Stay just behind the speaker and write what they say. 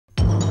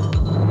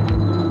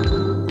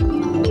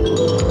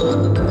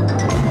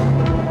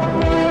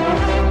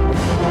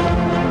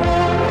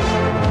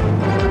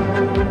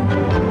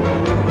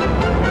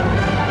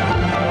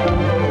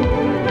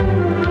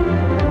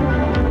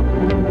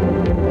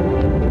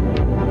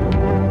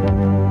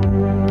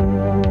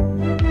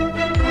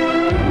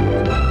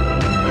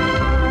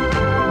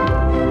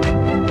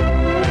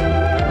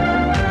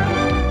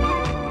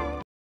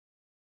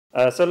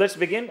So let's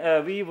begin.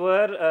 We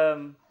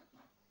were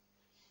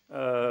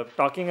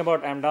talking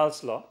about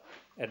Amdahl's law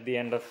at the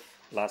end of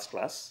last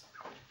class.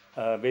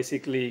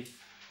 Basically,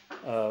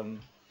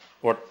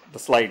 what the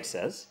slide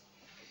says,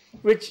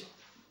 which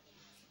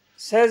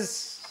says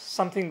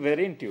something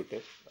very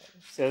intuitive.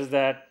 It says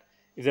that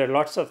if there are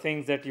lots of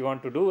things that you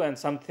want to do and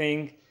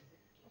something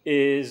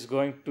is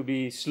going to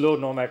be slow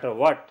no matter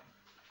what,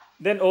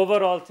 then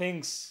overall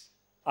things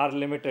are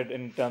limited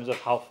in terms of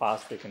how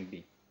fast they can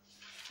be.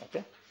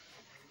 Okay.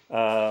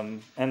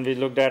 And we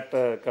looked at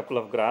a couple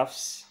of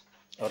graphs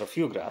or a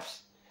few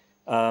graphs.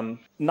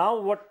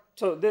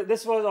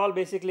 This was all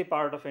basically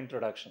part of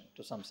introduction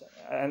to some sense.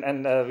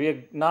 And we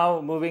are now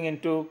moving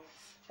into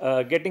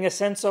getting a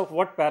sense of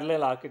what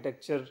parallel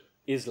architecture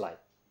is like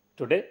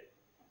today,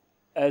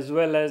 as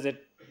well as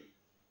it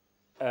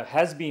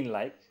has been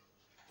like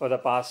for the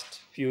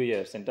past few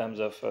years in terms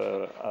of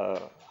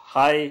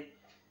high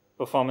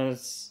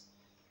performance,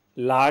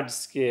 large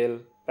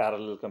scale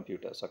parallel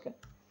computers. Okay.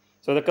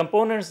 So the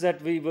components that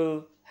we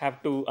will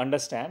have to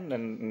understand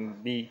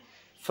and be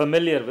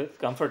familiar with,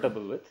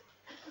 comfortable with,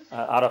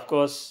 are of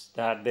course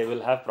that they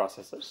will have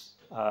processors,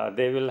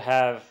 they will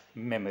have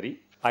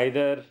memory,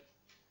 either,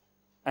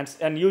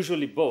 and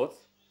usually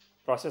both.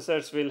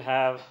 Processors will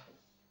have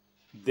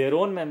their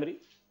own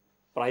memory,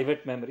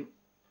 private memory,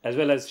 as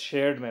well as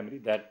shared memory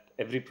that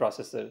every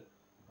processor,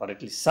 or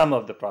at least some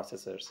of the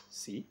processors,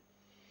 see,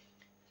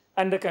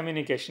 and the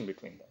communication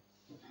between them.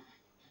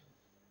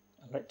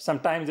 Right.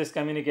 Sometimes this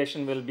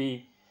communication will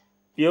be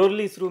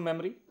purely through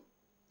memory.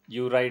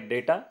 You write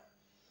data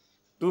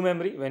to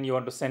memory when you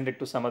want to send it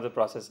to some other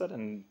processor,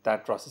 and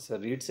that processor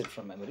reads it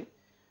from memory.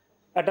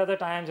 At other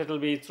times, it will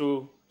be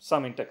through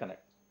some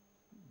interconnect,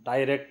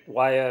 direct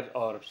wire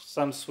or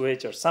some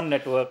switch or some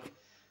network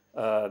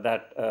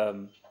that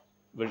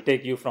will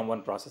take you from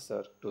one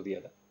processor to the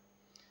other.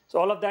 So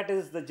all of that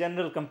is the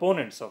general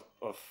components of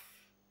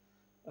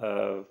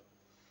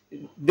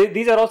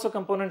these are also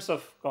components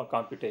of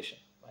computation.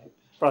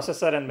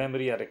 Processor and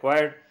memory are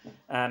required,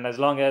 and as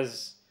long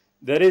as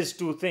there is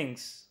two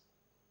things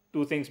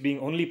being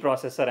only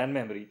processor and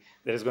memory,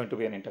 there is going to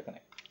be an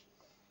interconnect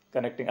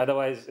connecting.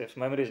 Otherwise, if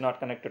memory is not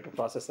connected to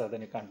processor,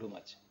 then you can't do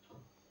much.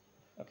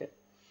 Okay,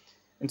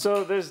 and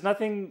so there's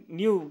nothing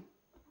new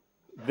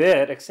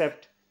there,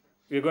 except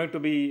we're going to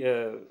be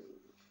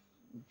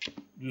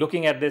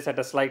looking at this at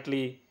a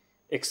slightly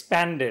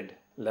expanded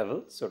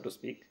level, so to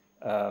speak,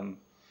 and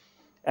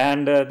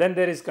then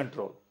there is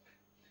control.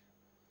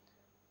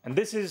 And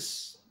this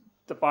is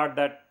the part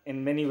that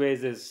in many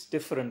ways is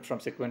different from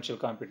sequential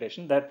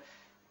computation, that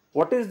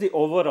what is the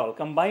overall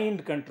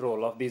combined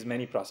control of these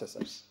many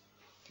processors?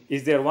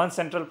 Is there one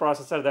central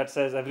processor that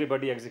says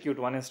everybody execute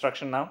one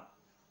instruction now?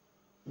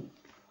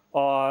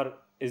 Or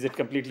is it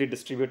completely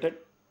distributed?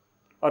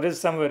 Or is it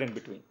somewhere in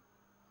between?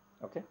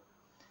 Okay.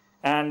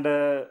 And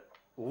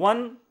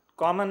one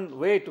common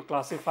way to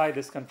classify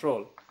this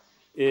control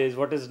is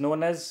what is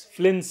known as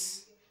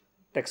Flynn's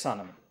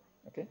taxonomy.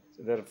 Okay.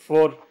 So there are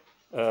four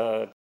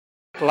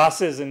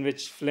classes in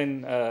which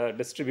Flynn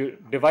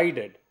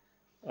divided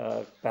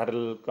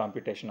parallel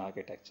computation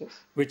architectures,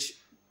 which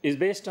is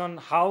based on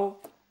how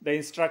the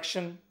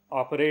instruction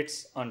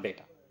operates on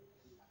data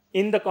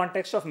in the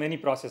context of many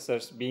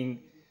processors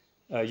being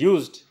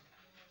used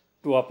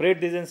to operate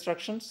these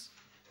instructions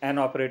and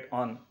operate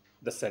on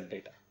the said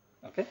data.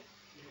 Okay,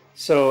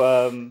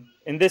 so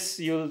in this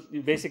you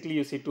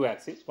see two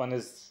axes. One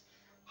is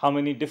how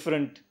many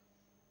different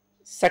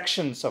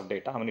sections of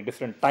data, how many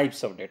different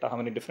types of data, how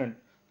many different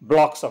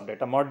blocks of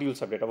data,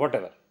 modules of data,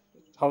 whatever,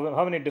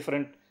 how many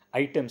different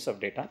items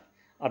of data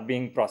are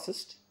being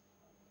processed.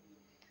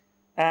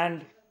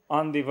 And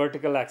on the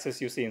vertical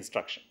axis you see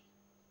instruction,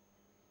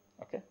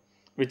 okay,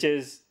 which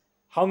is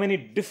how many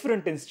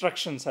different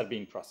instructions are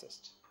being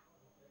processed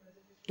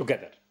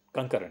together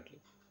concurrently,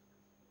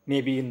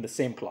 maybe in the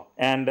same clock.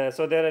 And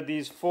so there are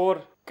these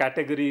four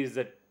categories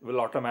that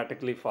will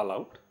automatically fall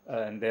out,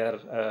 and they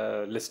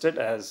are listed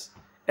as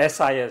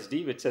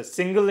SISD, which is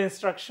single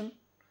instruction,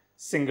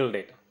 single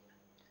data.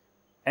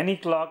 Any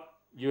clock,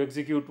 you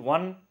execute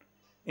one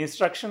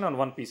instruction on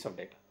one piece of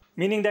data.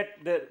 Meaning that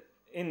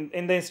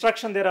in the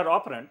instruction there are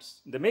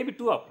operands. There may be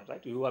two operands,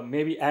 right? You are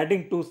maybe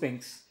adding two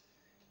things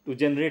to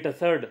generate a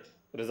third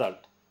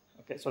result.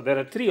 Okay, so there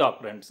are three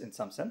operands in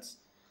some sense,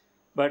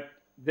 but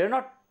they're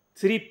not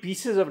three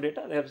pieces of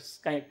data.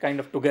 They're kind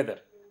of together.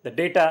 The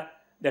data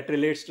that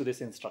relates to this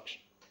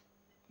instruction.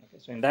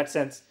 Okay, so in that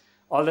sense,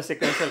 all the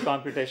sequential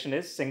computation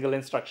is single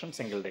instruction,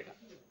 single data.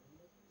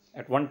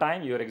 At one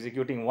time, you are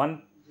executing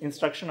one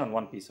instruction on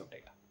one piece of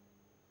data.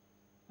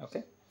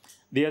 Okay.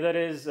 The other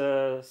is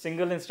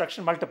single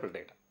instruction, multiple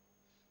data.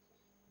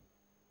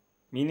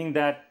 Meaning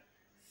that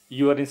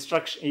you are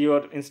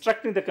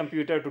instructing the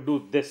computer to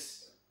do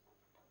this,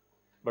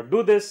 but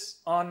do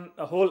this on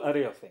a whole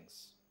array of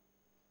things.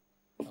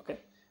 Okay.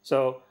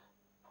 So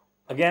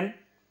again,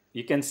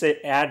 you can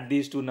say add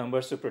these two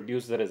numbers to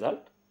produce the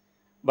result,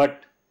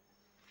 but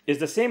is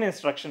the same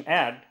instruction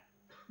add,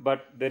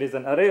 but there is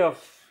an array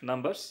of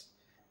numbers,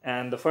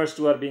 and the first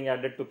two are being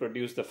added to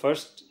produce the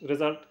first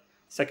result.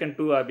 second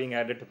 2 are being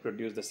added to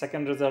produce the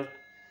second result,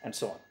 and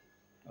so on.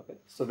 Okay,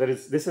 so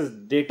this is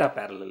data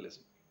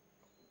parallelism.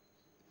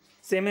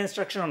 Same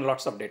instruction on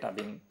lots of data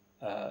being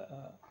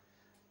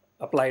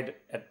applied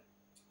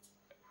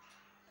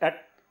at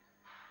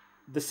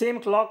the same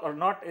clock or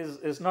not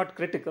is not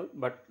critical,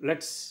 but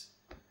let's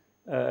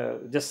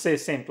just say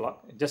same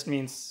clock. It just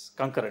means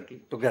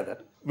concurrently together.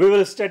 We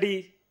will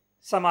study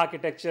some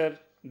architecture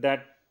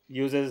that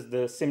uses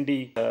the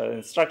SIMD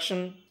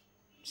instruction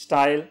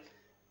style,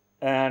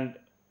 and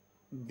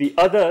the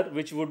other,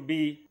 which would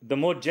be the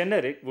more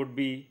generic, would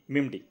be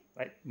MIMD,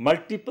 right?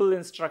 Multiple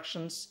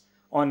instructions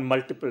on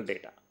multiple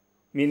data,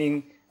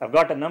 meaning I've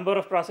got a number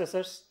of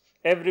processors,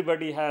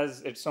 everybody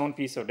has its own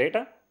piece of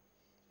data,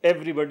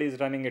 everybody is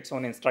running its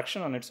own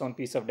instruction on its own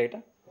piece of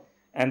data,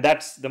 and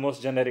that's the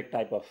most generic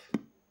type of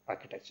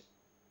architecture.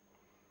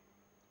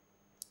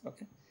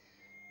 Okay,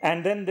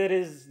 and then there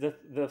is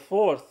the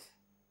fourth,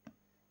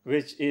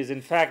 which is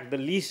in fact the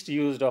least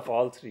used of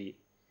all three,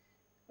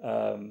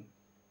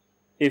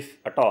 if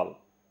at all,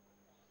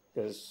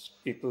 because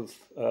people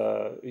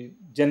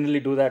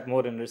generally do that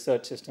more in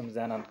research systems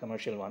than on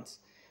commercial ones,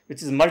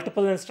 which is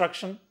multiple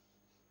instruction,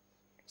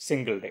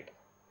 single data,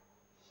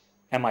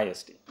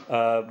 MISD.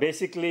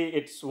 Basically,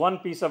 it's one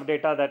piece of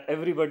data that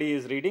everybody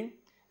is reading.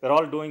 They're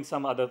all doing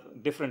some other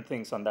different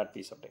things on that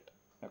piece of data.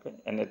 Okay,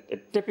 and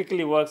it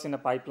typically works in a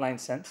pipeline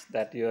sense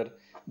that you're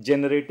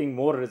generating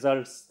more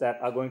results that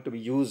are going to be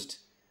used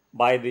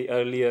by the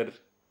earlier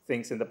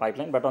things in the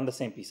pipeline, but on the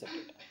same piece of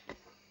data.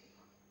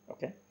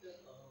 Okay.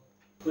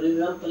 For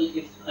example,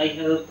 if I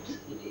have,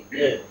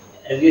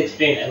 as you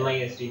explained,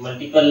 MISD,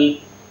 multiple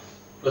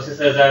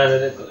processors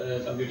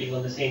are computing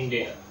on the same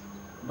data.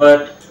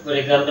 But for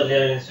example,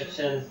 there are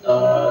instructions,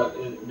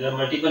 there are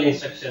multiple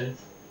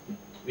instructions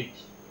which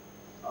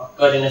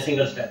occur in a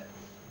single step,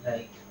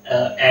 like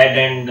add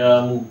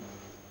and move.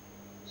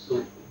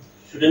 So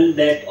shouldn't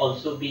that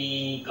also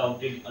be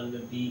counted under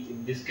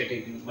this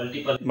category,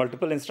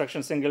 multiple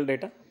instruction, single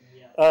data?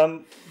 Yeah.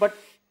 But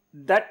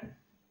that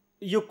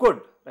you could,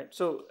 right?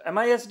 So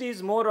MISD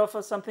is more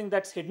of something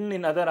that's hidden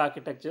in other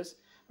architectures,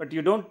 but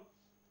you don't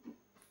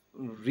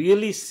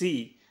really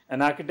see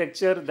an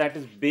architecture that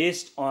is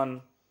based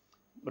on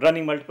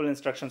running multiple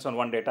instructions on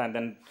one data and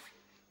then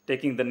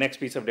taking the next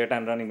piece of data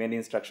and running many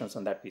instructions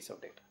on that piece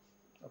of data.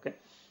 Okay.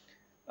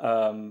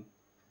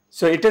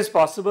 So it is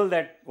possible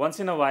that once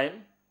in a while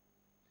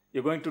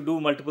you're going to do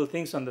multiple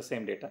things on the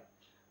same data,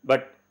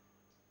 but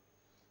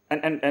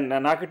and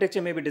an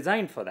architecture may be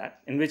designed for that,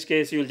 in which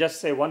case you'll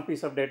just say one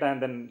piece of data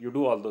and then you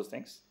do all those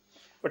things.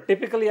 But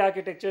typically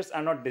architectures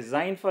are not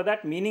designed for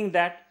that, meaning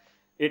that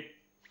it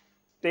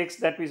takes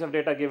that piece of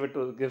data,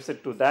 gives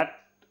it to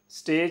that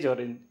stage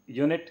or in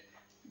unit.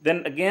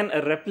 Then again,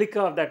 a replica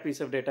of that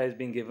piece of data is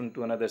being given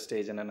to another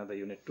stage and another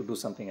unit to do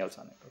something else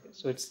on it. Okay?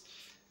 So it's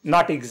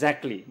not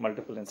exactly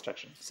multiple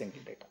instructions,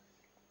 single data.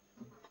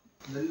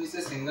 When we say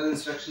single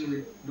instruction,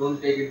 we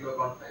don't take into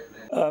account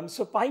pipeline.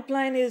 So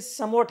pipeline is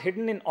somewhat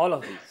hidden in all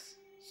of these.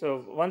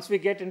 So once we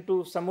get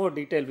into some more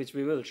detail, which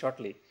we will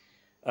shortly,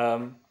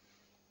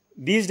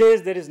 these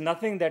days there is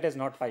nothing that is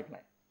not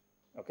pipeline.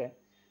 Okay.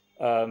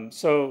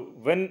 So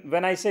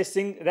when I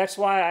say that's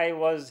why I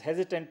was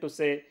hesitant to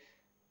say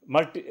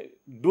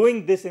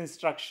doing this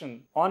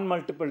instruction on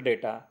multiple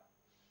data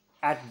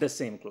at the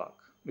same clock,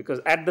 because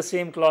at the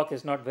same clock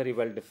is not very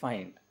well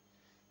defined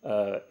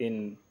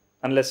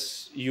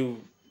unless you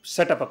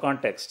set up a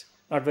context,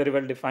 not very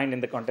well defined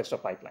in the context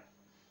of pipeline,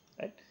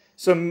 right?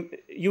 So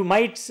you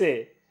might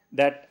say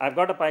that I've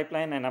got a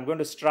pipeline and I'm going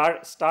to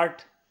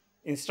start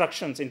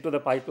instructions into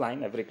the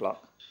pipeline every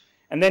clock.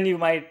 And then you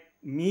might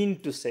mean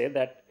to say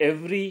that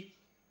every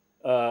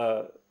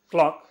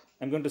clock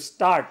I'm going to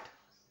start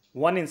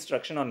one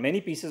instruction on many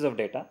pieces of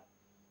data,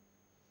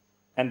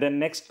 and then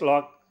next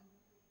clock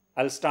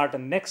I'll start a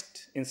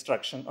next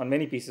instruction on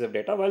many pieces of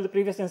data while the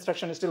previous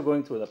instruction is still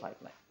going through the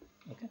pipeline.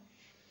 Okay.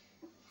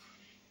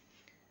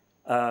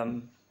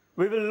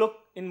 We will look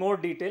in more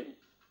detail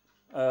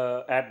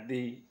at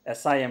the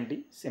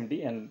SIMD,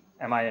 SIMD, and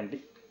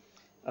MIMD.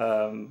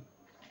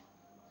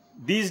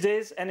 These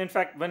days, and in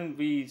fact, when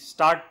we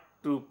start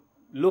to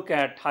look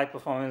at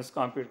high-performance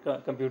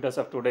computers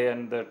of today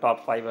and the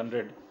top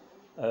 500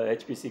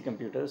 HPC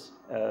computers,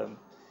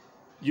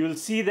 you'll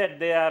see that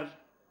they are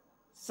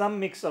some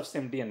mix of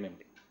SIMD and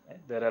MIMD.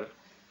 Right? There are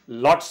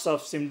lots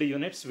of SIMD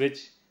units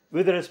which,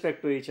 with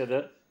respect to each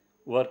other,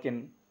 work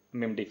in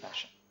MIMD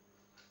fashion.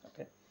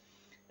 Okay,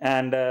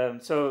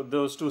 and so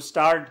those two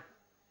starred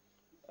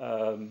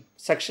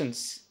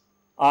sections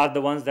are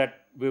the ones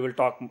that we will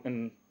talk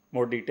in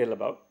more detail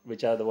about,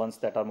 which are the ones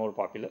that are more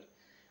popular.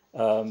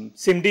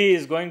 SIMD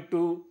is going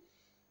to,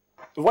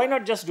 why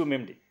not just do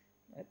MIMD?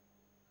 Right?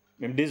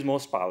 MIMD is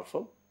most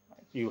powerful.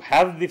 Right? You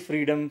have the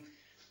freedom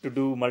to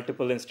do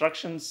multiple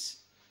instructions,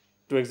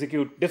 to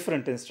execute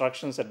different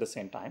instructions at the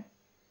same time.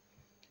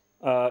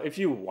 If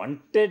you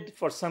wanted,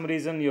 for some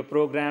reason, your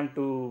program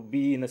to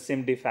be in a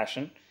SIMD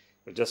fashion,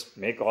 you just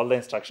make all the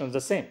instructions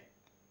the same.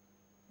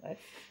 Right?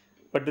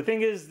 But the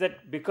thing is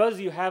that because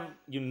you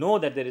know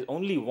that there is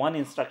only one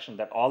instruction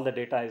that all the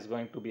data is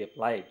going to be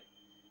applied,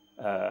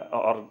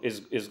 or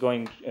is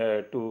going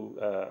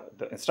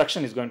the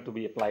instruction is going to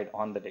be applied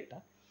on the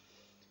data.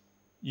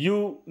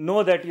 You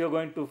know that you're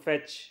going to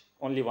fetch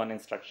only one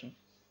instruction,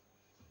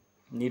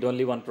 need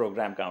only one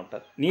program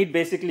counter, need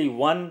basically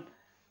one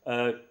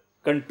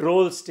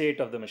control state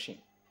of the machine,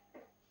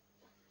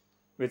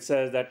 which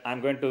says that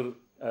I'm going to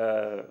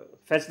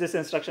fetch this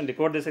instruction,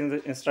 decode this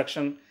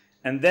instruction,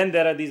 and then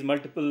there are these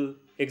multiple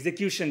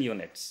execution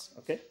units,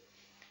 okay?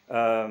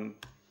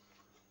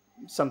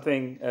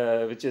 Something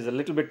which is a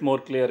little bit more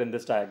clear in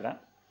this diagram.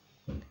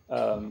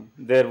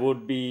 There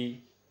would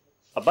be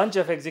a bunch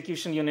of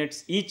execution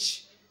units,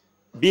 each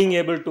being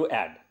able to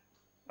add,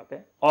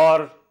 okay,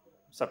 or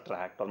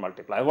subtract or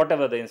multiply,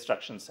 whatever the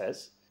instruction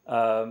says,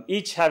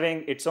 each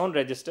having its own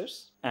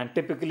registers, and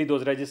typically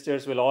those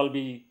registers will all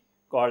be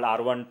called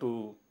R1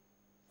 to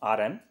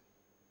Rn.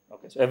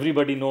 Okay, so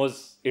everybody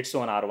knows its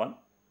own R1,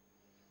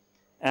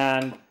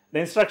 and the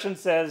instruction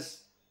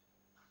says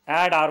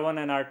add R1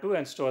 and R2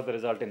 and store the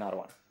result in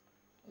R1.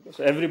 Okay,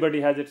 so everybody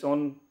has its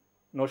own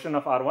notion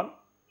of R1.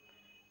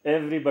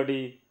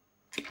 Everybody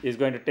is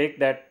going to take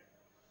that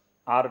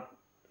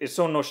its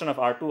own notion of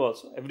R2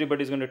 also.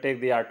 Everybody is going to take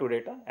the R2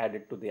 data, add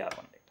it to the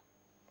R1 data.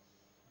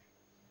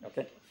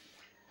 Okay.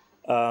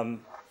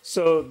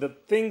 So the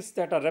things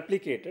that are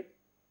replicated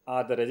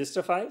are the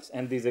register files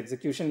and these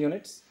execution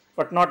units,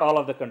 but not all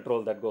of the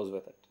control that goes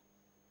with it.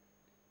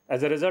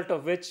 As a result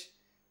of which,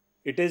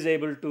 it is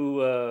able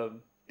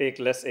to take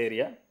less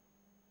area.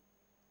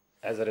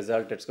 As a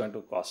result, it's going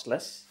to cost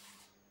less.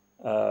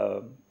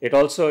 It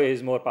also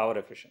is more power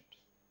efficient,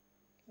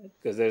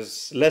 because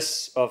there's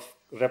less of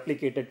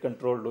replicated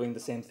control doing the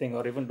same thing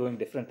or even doing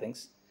different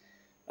things.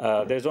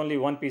 There's only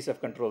one piece of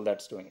control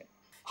that's doing it.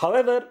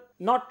 However,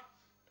 not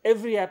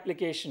every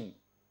application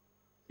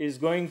is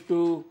going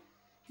to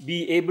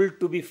be able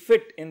to be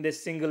fit in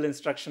this single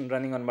instruction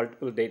running on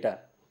multiple data.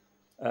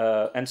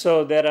 And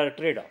so there are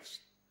trade-offs.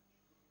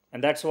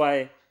 And that's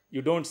why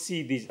you don't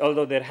see these,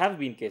 although there have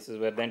been cases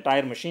where the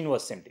entire machine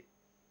was SIMD.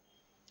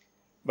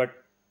 But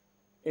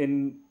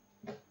in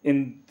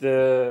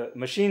the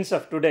machines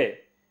of today,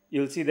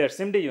 you'll see there are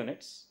SIMD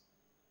units,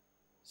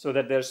 so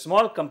that there are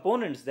small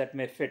components that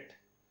may fit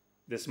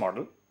this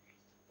model,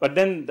 but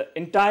then the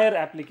entire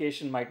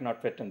application might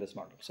not fit in this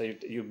model. So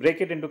you break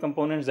it into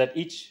components that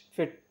each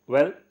fit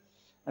well,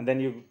 and then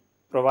you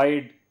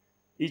provide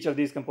each of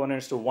these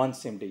components to one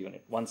SIMD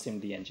unit, one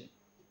SIMD engine.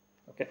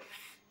 Okay.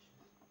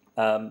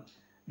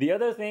 The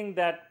other thing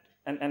that,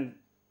 and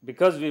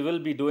because we will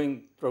be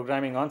doing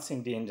programming on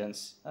SIMD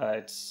engines,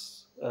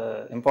 it's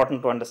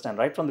important to understand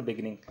right from the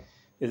beginning,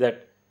 is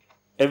that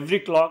every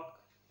clock,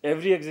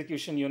 every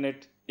execution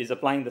unit is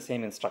applying the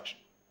same instruction.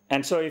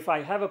 And so if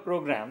I have a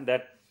program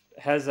that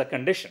has a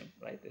condition,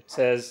 right, it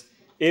says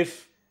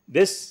if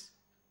this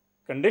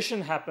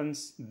condition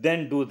happens,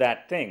 then do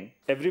that thing,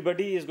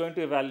 everybody is going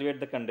to evaluate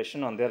the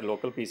condition on their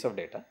local piece of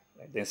data.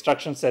 Right? The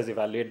instruction says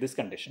evaluate this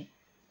condition.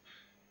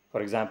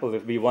 For example,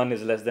 if B1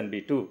 is less than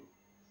B2,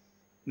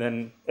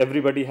 then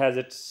everybody has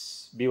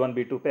its B1,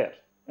 B2 pair.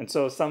 And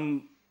so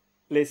some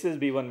places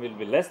B1 will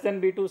be less than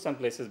B2, some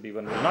places B1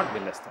 will not be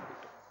less than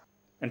B2.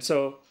 And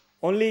so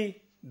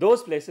only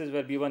those places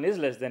where B1 is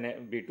less than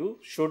B2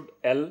 should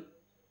L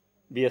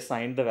be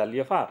assigned the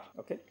value of R.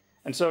 Okay?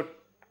 And so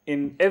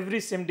in every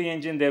SIMD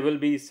engine, there will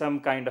be some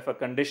kind of a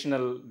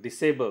conditional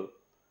disable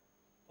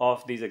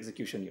of these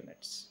execution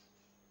units.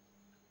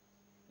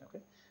 Okay?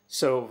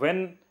 So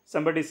when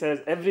somebody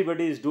says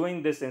everybody is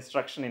doing this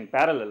instruction in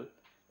parallel,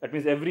 that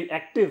means every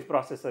active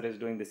processor is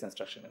doing this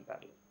instruction in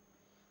parallel.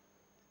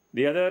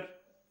 The other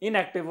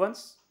inactive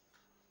ones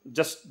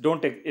just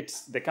don't,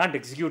 they can't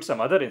execute some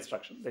other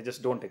instruction, they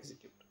just don't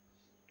execute.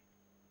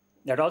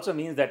 That also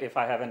means that if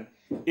I have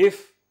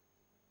if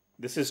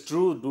this is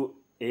true, do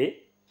A,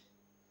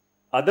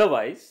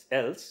 otherwise,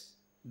 else,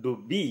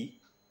 do B,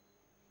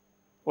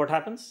 what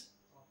happens?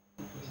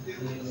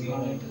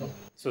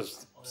 So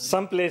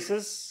some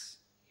places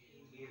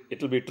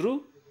it will be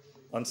true,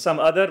 on some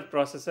other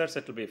processors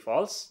it will be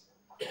false.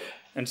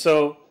 And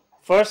so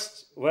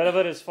first,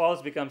 wherever is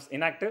false becomes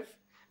inactive,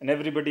 and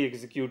everybody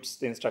executes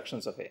the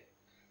instructions of A.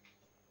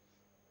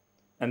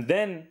 And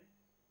then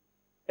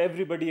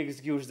everybody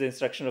executes the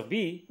instruction of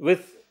B,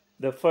 with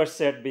the first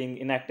set being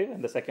inactive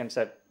and the second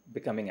set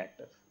becoming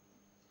active.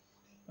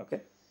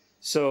 Okay?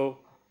 So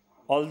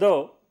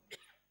although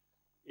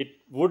it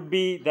would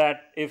be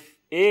that if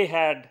A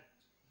had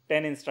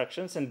 10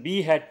 instructions and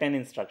B had 10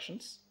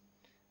 instructions,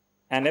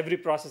 and every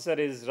processor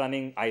is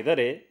running either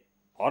A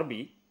or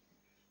B,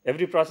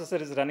 every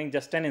processor is running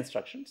just 10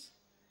 instructions,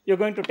 you're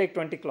going to take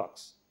 20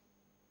 clocks.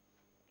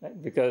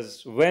 Right?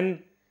 Because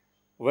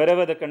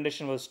wherever the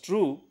condition was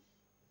true,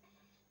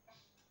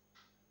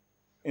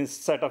 in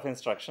set of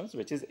instructions,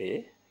 which is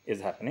A, is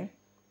happening,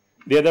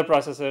 the other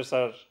processors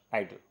are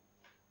idle.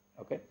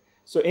 Okay?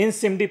 So in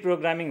SIMD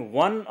programming,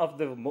 one of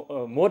the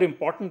more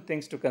important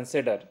things to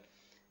consider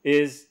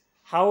is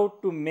how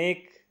to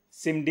make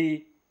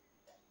SIMD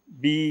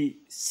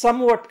be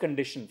somewhat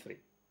condition free.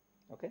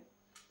 Okay?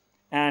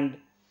 And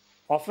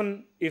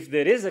often, if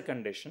there is a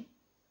condition,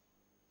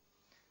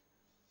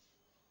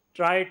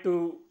 try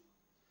to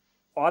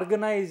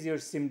organize your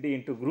SIMD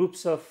into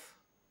groups of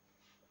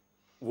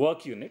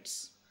work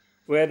units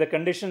where the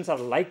conditions are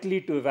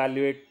likely to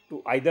evaluate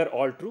to either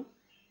all true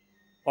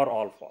or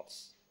all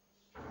false.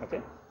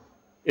 Okay?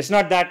 It's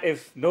not that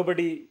if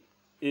nobody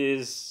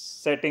is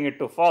setting it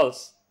to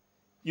false,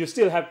 you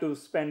still have to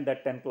spend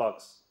that 10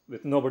 clocks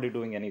with nobody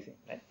doing anything,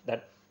 right?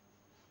 That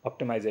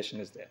optimization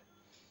is there.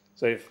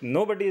 So if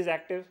nobody is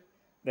active,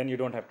 then you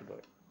don't have to do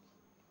it.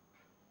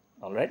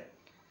 All right?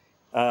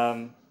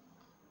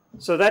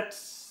 So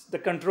that's the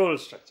control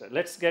structure.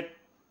 Let's get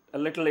a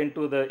little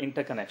into the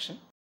interconnection.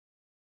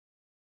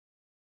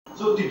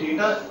 So the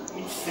data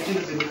which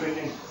is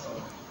independent,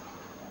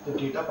 the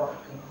data part,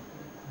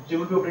 they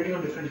will be operating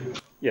on different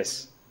units.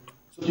 Yes.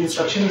 So the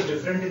instruction is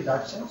different in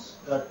that sense,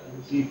 that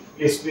the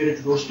place where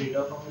it loads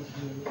data from is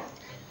different.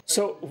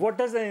 So what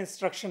does the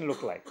instruction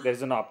look like?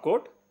 There's an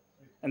opcode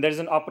and there's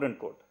an operand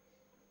code.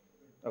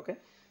 Okay.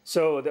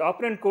 So the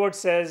operand code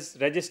says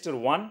register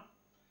 1,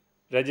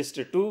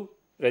 register 2,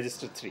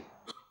 register 3.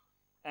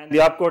 And the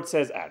opcode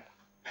says add.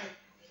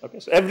 Okay.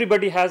 So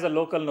everybody has a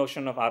local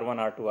notion of R1,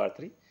 R2,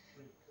 R3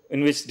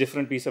 in which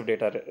different piece of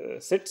data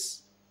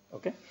sits.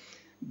 Okay.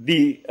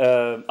 The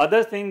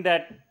other thing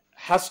that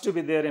has to be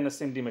there in a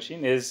SIMD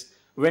machine is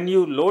when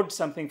you load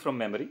something from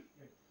memory,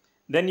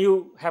 then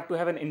you have to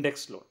have an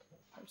index load.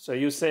 So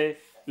you say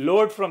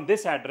load from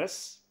this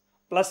address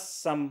plus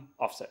some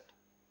offset.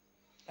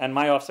 And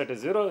my offset is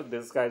 0,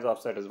 this guy's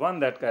offset is 1,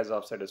 that guy's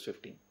offset is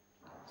 15.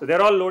 So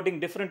they're all loading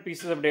different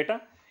pieces of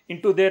data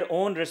into their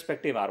own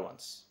respective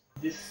R1s.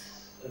 This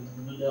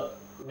the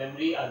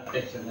memory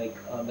architecture, like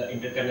the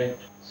interconnect.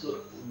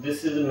 So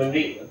this is the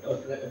memory and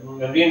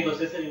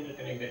processor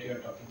interconnect that you are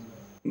talking about.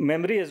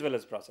 Memory as well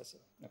as processor.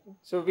 Okay.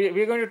 So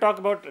we're going to talk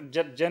about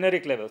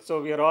generic level.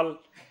 So we are all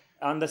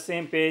on the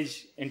same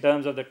page in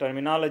terms of the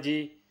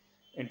terminology,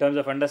 in terms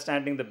of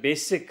understanding the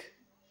basic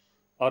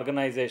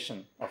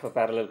organization of a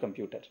parallel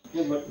computer.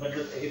 No, but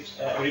if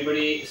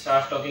everybody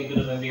starts talking to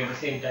the memory at the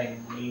same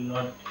time,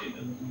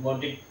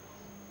 won't it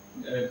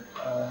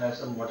have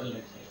some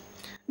bottlenecks?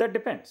 That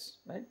depends,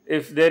 right?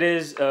 If there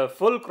is a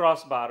full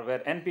crossbar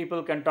where n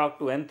people can talk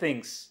to n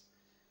things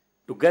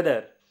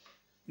together,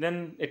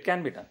 then it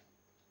can be done.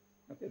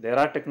 Okay. There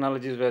are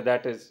technologies where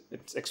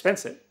it's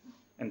expensive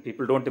and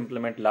people don't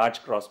implement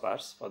large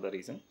crossbars for the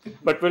reason,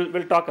 but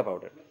we'll talk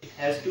about it. It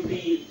has to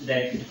be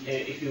that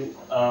if you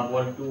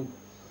want to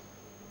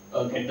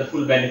get the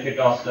full benefit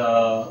of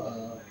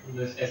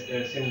this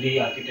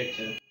SIMD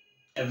architecture,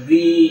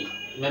 every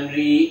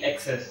memory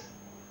access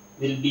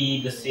will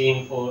be the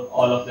same for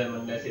all of them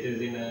unless it is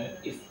in a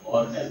if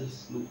or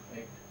else loop,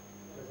 right?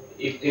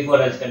 If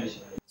or else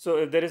condition. So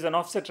if there is an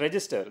offset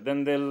register,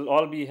 then they'll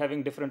all be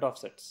having different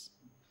offsets.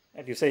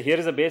 And you say here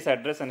is a base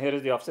address and here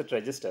is the offset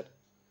register.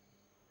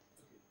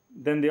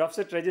 Then the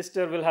offset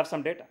register will have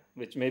some data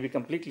which may be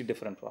completely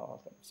different for all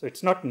of them. So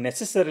it's not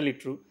necessarily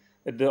true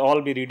that they'll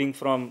all be reading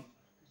from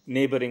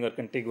neighboring or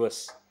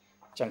contiguous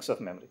chunks of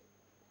memory.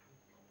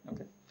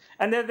 Okay.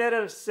 And then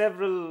there are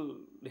several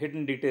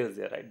hidden details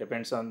there, right?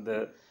 Depends on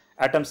the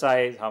atom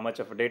size, how much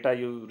of data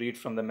you read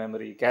from the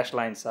memory, cache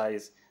line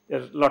size.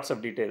 There are lots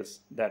of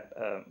details that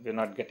we're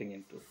not getting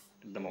into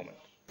at the moment.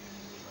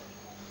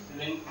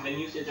 When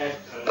you say that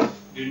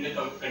during the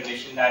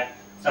condition that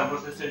some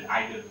process is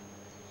idle,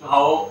 so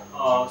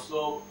how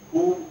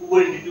who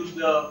will introduce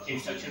the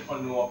instruction for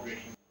no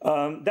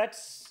operation?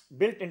 That's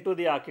built into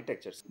the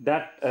architectures.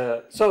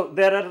 So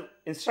there are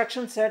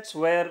instruction sets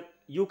where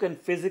you can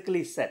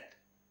physically set.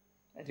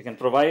 And you can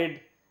provide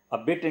a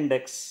bit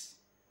index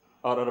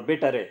or a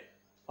bit array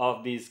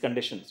of these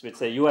conditions which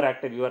say you are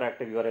active, you are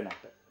active, you are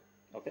inactive.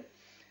 Okay,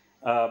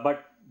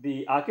 but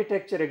the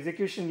architecture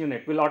execution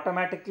unit will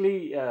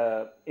automatically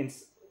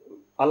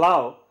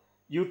allow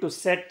you to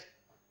set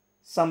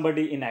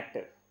somebody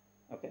inactive.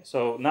 Okay,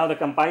 so now the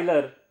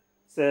compiler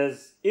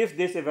says if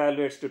this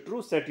evaluates to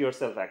true, set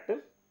yourself active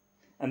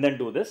and then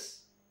do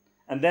this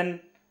and then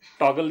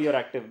toggle your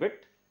active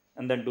bit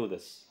and then do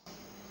this.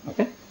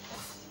 Okay.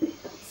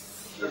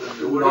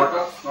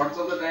 Lots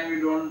of the time we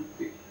don't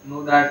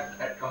know that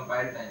at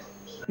compile time.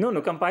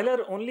 No,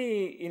 compiler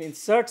only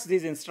inserts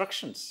these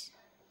instructions.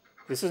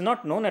 This is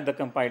not known at the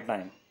compile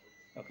time.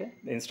 Okay,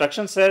 the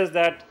instruction says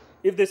that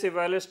if this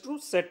evaluates true,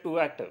 set to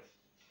active.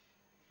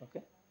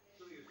 Okay.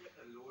 So you get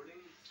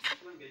loading,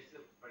 each one gets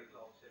a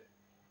particular offset.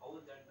 How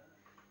is that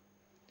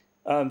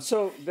done?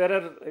 So there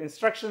are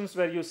instructions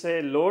where you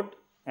say load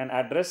an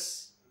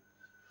address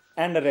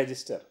and a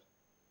register.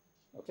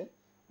 Okay,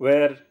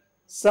 where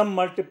some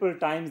multiple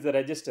times the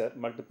register,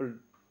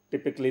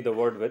 typically the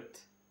word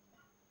width,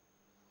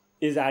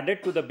 is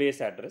added to the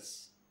base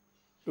address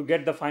to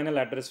get the final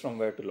address from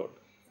where to load.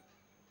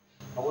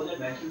 How was it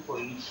mentioned for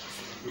each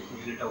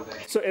unit of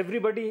that? So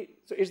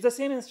it's the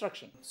same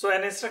instruction. So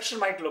an instruction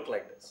might look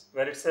like this,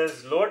 where it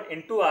says load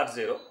into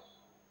R0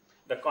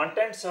 the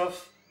contents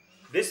of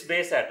this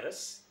base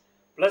address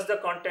plus the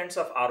contents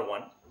of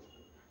R1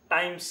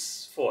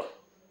 times 4.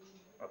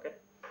 Okay.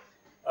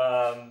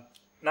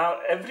 Now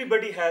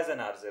everybody has an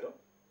R0.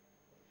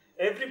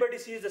 Everybody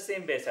sees the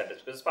same base address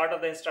because it's part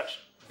of the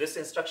instruction. This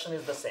instruction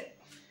is the same.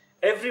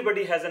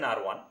 Everybody has an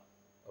R1.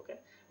 Okay.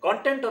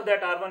 Content of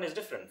that R1 is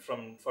different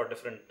for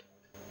different.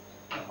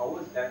 How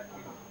is that?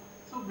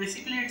 So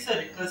basically it's a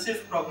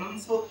recursive problem.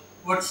 So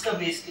what's the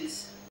base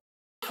case?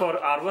 For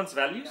R1's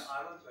values?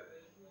 R1's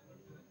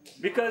value.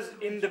 Because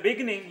in the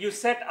beginning you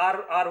set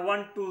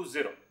R1 to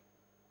 0.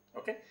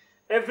 Okay.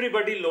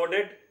 Everybody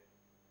loaded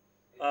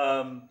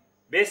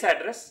base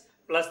address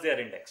plus their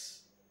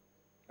index.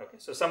 Okay.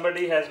 So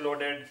somebody has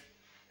loaded,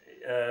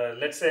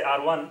 let's say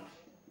R1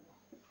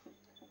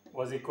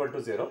 was equal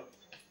to 0.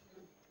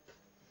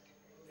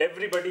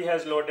 Everybody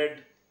has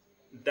loaded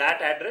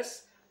that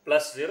address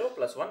plus 0,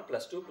 plus 1,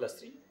 plus 2, plus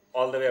 3,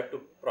 all the way up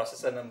to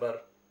processor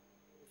number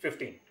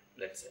 15,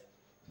 let's say.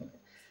 Okay.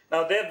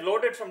 Now they have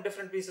loaded from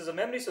different pieces of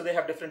memory, so they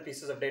have different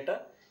pieces of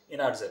data in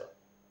R0.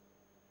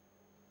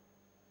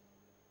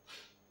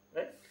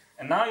 Right?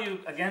 And now you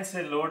again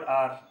say load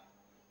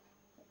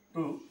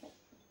R2,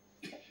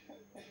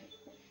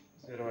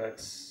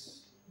 0x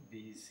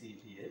B, C,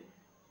 D,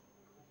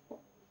 A,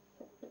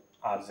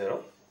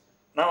 R0.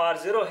 Now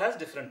R0 has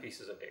different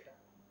pieces of data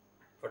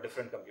for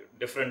different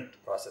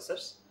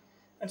processors.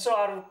 And so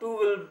R2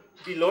 will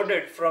be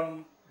loaded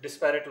from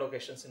disparate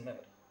locations in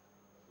memory.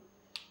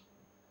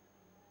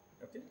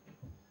 Okay.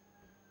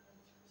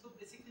 So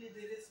basically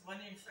there is one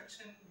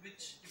instruction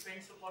which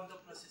depends upon the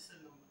processor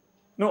number.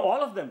 No,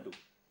 all of them do.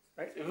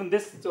 Right? Even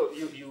this, so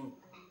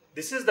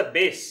this is the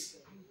base.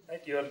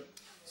 Right?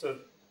 So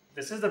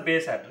this is the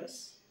base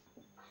address.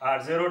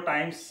 R0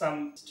 times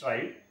some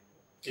stride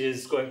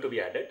is going to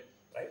be added.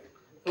 Right?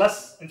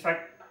 Plus, in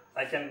fact,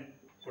 I can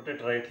put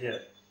it right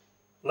here,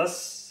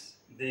 plus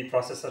the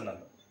processor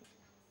number.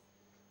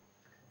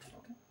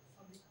 Okay.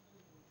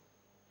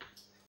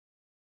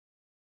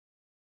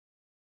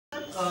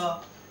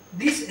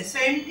 These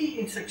SIMD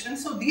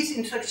instructions, so these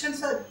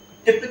instructions are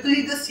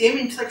typically the same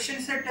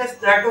instruction set as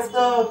that of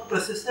the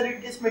processor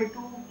it is meant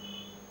to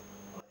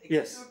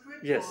execute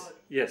with? Yes,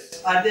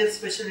 yes. Are there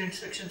special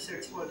instruction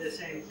sets for the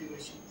SIMD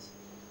machines?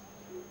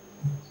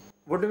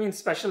 What do you mean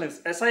special?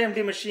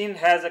 SIMD machine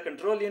has a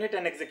control unit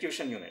and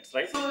execution units,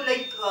 right? So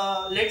like,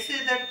 let's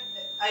say that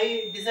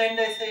I designed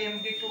the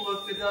SIMD to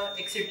work with a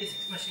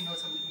x86 machine or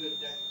something like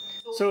that.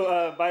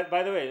 So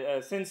by the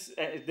way, since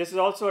this is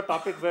also a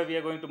topic where we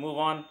are going to move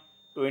on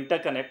to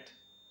interconnect,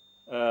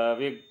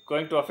 we're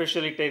going to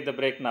officially take the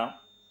break now,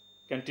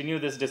 continue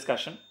this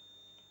discussion,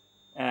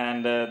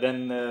 and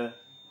then move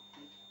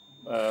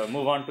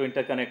on to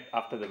interconnect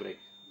after the break.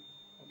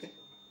 Okay.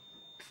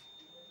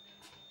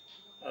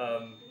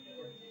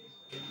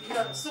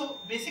 Yeah, so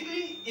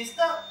basically, is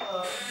the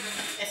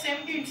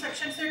SIMD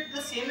instruction set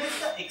the same as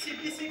the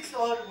x86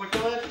 or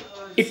whatever?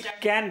 It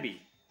can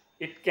be.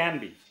 It can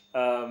be.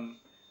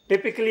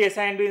 Typically,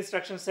 SIMD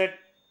instruction set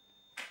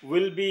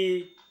will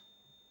be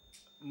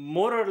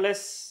more or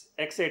less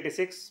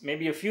x86,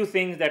 maybe a few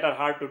things that are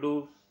hard to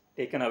do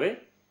taken away,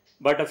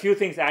 but a few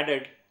things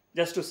added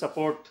just to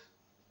support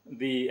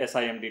the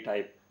SIMD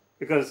type,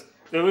 because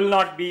there will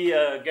not be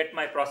get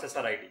my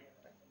processor ID.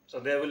 So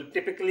there will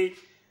typically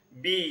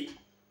be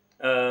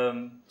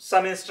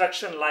some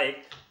instruction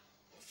like,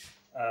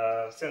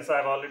 since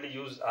I've already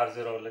used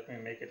R0, let me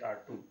make it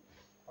R2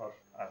 or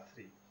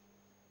R3,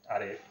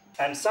 R8.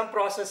 And some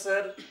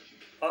processor,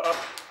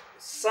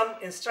 some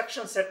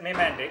instruction set may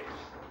mandate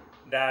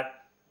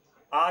that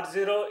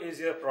R0 is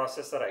your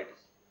processor ID.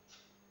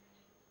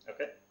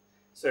 Okay,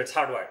 so it's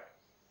hardwired.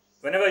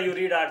 Whenever you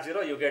read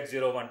R0, you get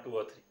 0, 1, 2,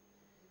 or 3.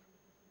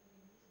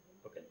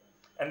 Okay,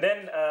 and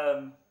then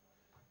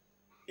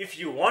if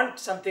you want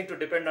something to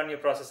depend on your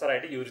processor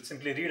ID, you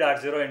simply read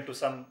R0 into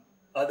some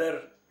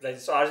other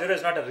register. So R0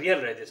 is not a real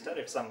register,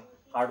 it's some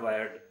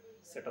hardwired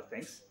set of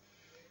things.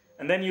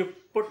 And then you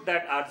put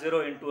that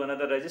R0 into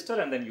another register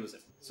and then use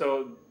it.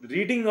 So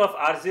reading of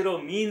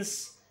R0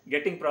 means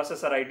getting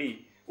processor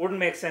ID wouldn't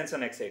make sense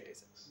on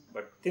x86.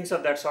 But things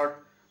of that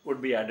sort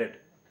would be added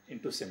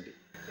into SIMD.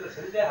 So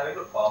since they are having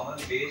a common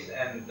base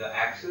and the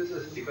access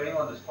is depending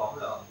on this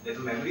formula, then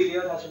the memory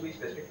layout has to be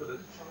specific to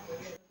this.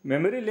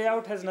 Memory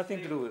layout has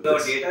nothing to do with The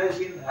this. data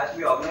has to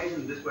be organized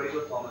in this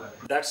particular formula.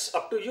 That's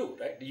up to you,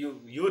 right?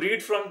 You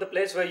read from the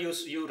place where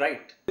you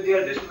write. They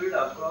are distributed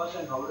across,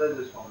 and how does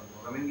this formula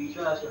work? I mean, each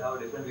one has to have a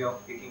different way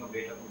of picking up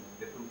data from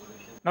different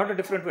positions. Not a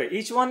different way.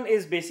 Each one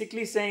is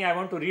basically saying I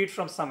want to read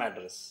from some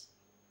address.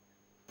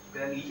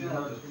 Then each one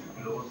has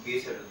to load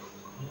base address.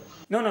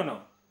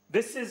 No.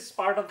 This is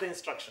part of the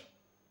instruction,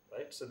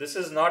 right? So this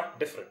is not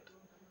different.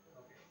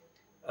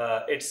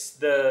 It's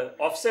the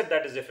offset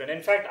that is different.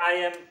 In fact,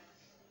 I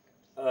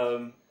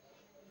am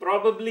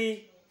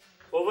probably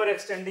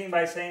overextending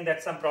by saying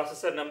that some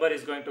processor number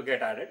is going to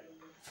get added,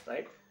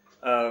 right?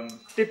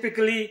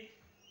 Typically,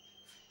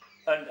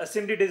 a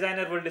SIMD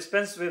designer will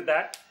dispense with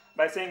that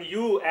by saying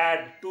you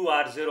add to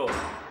R0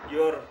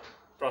 your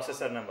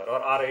processor number or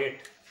R8.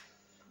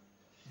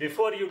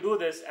 Before you do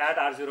this, add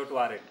R0 to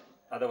R8.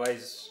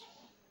 Otherwise,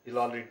 you'll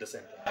all read the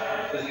same thing.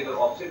 Because the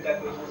offset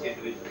calculation is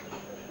individual.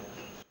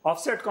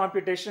 Offset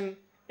computation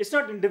is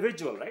not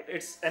individual, right?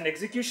 It's an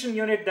execution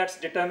unit that's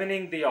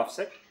determining the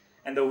offset,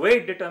 and the way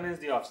it determines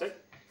the offset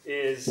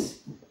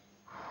is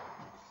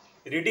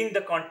reading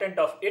the content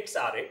of its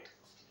R8,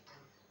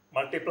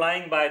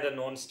 multiplying by the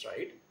known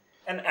stride,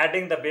 and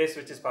adding the base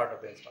which is part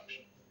of the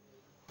instruction.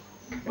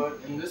 But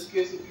in this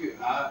case, if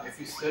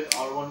you set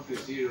R1 to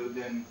 0,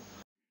 then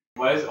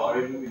why is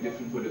R8 be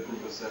different for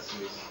different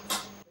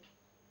processors?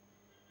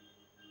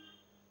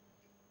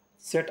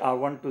 Set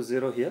R1 to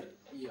 0 here?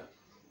 Yeah.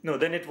 No,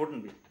 then it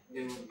wouldn't be.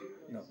 Then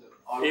No.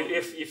 R1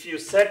 If you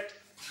set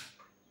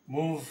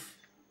move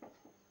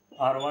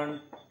R1,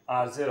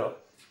 R0,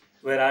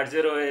 where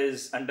R0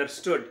 is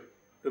understood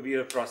to be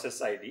your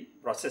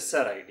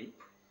processor ID,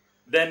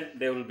 then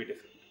they will be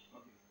different.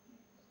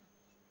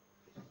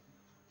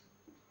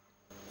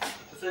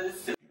 So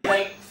it's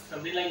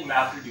something like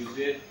map reduce,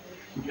 where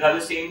you have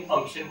the same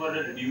function for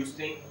the reduced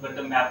thing, but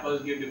the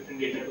mappers give different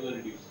data to the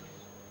reduced.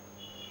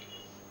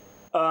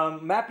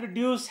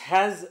 MapReduce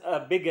has a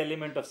big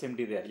element of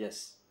SIMD there,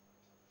 yes.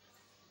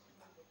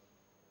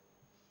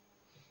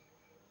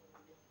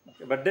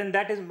 Okay, but then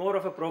that is more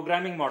of a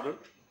programming model,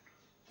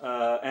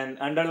 and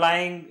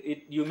underlying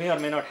it, you may or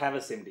may not have a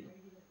SIMD.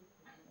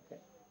 Okay.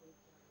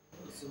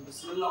 So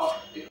this will not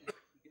give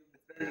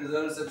different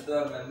results if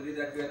the memory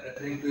that we are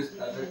referring to is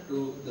private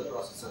to the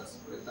processors.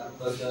 For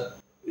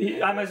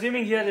example, I'm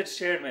assuming here it's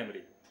shared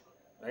memory,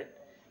 right?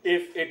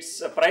 If it's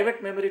a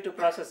private memory to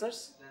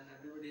processors, then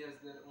everybody has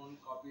their own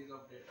copies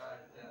of data.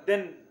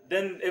 And,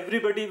 then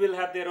everybody will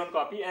have their own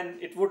copy,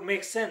 and it would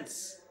make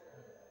sense.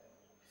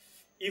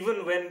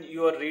 Even when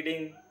you are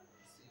reading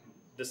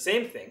the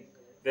same thing,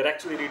 they're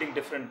actually reading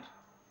different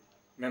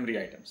memory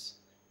items.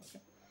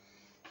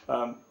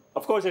 Okay.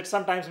 Of course, it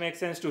sometimes makes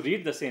sense to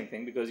read the same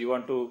thing because you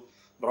want to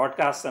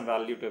broadcast some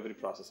value to every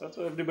processor.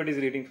 So everybody is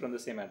reading from the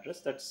same address.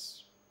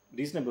 That's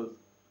reasonable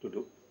to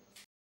do.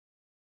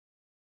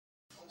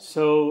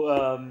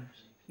 So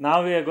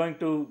now we are going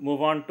to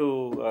move on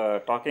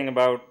to talking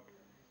about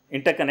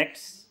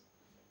interconnects,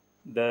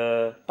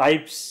 the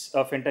types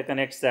of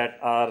interconnects that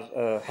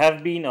are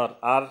have been or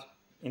are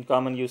in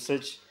common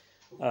usage.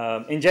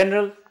 In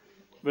general,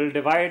 we'll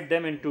divide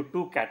them into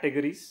two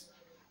categories.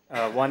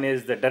 One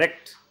is the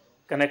direct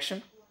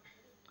connection,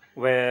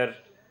 where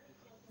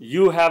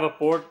you have a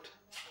port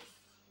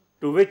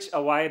to which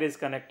a wire is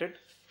connected,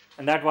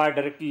 and that wire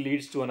directly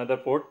leads to another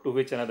port to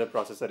which another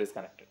processor is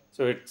connected.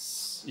 So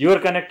it's you are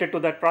connected to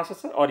that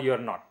processor or you are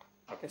not.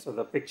 Okay, so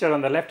the picture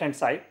on the left hand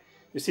side,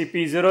 you see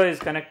P0 is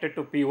connected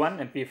to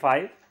P1 and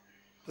P5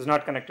 is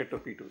not connected to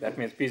P2. That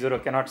means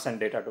P0 cannot send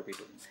data to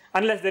P2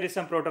 unless there is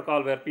some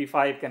protocol where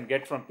P5 can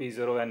get from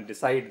P0 and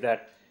decide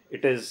that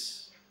it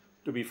is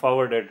to be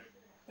forwarded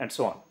and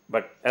so on.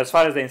 But as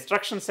far as the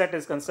instruction set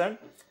is concerned,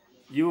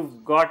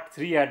 you've got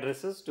 3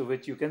 addresses to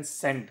which you can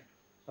send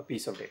a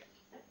piece of data.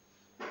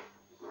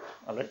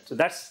 All right, so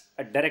that's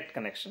a direct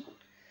connection.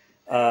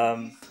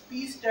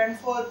 P stand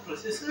for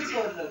processors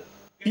or?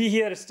 P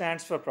here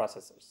stands for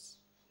processors,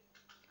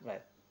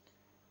 right?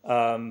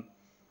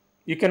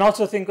 You can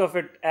also think of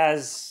it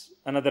as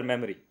another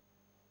memory,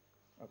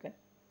 okay,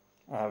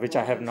 which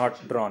I have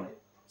not drawn.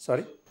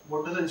 Sorry?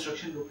 What does the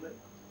instruction look like?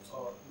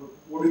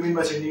 What do you mean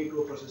by sending it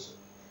to a processor?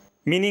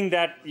 Meaning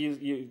that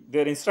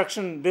their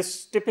instruction,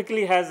 this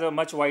typically has a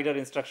much wider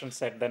instruction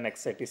set than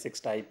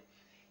x86 type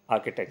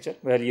architecture,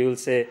 where you will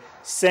say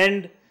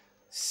send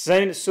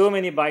so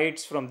many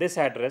bytes from this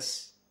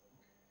address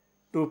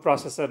to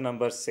processor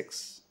number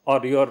 6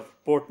 or your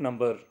port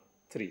number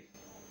 3.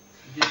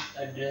 This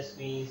address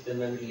means the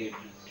memory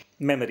address.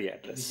 Memory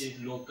address. Which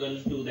is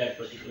local to that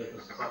particular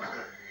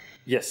processor.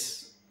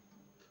 Yes.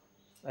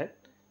 Right.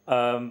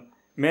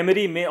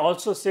 Memory may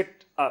also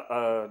sit,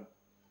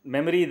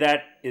 memory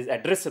that is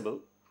addressable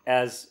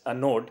as a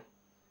node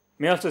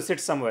may also sit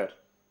somewhere.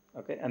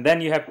 Okay. And then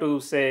you have to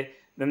say,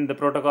 then the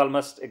protocol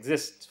must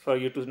exist for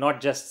you to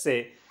not just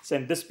say,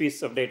 send this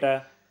piece of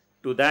data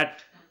to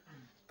that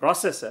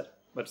processor,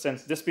 but send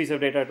this piece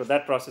of data to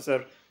that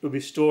processor to be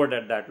stored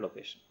at that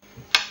location.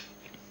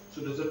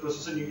 So does the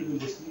processor need to be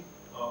listening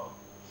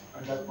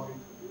at that point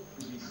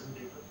to the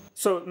data?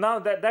 So now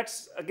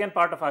that's again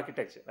part of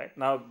architecture, right?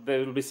 Now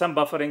there will be some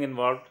buffering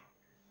involved,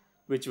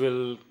 which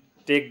will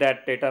take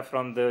that data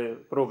from the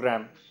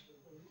program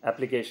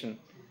application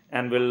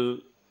and will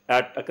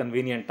at a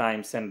convenient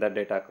time send that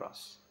data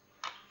across.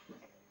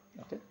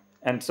 Okay.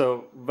 And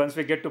so once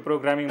we get to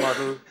programming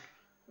model,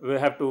 we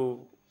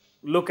will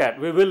look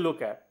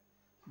at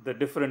the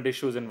different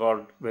issues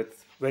involved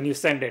with when you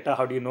send data,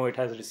 how do you know it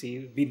has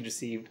been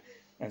received,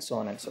 and so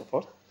on and so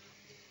forth.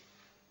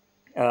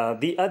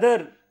 The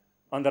other,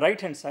 on the right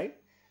hand side,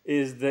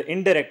 is the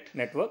indirect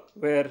network,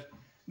 where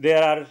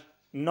there are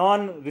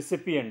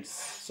non-recipients,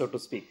 so to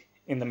speak,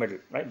 in the middle,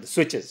 right? The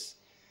switches,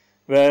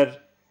 where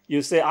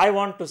you say, I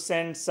want to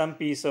send some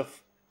piece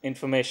of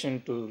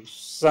information to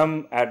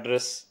some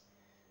address,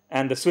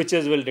 and the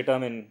switches will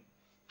determine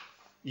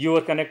you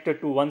are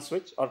connected to one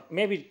switch or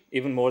maybe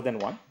even more than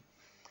one.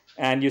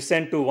 and you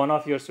send to one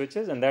of your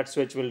switches, and that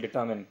switch will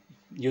determine,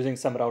 using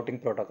some routing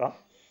protocol,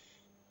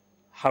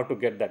 how to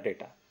get that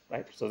data,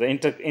 right? So the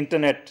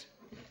internet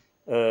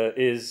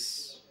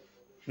is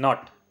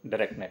not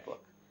direct network.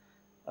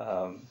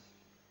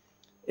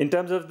 In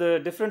terms of the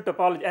different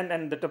topology,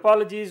 and the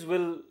topologies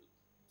will,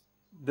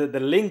 the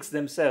links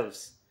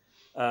themselves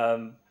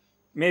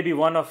may be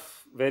one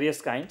of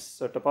various kinds.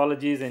 So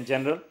topologies in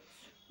general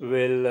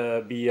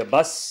will be a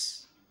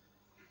bus,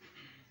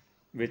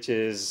 which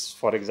is,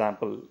 for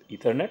example,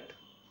 Ethernet,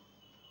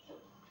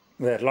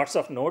 where lots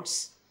of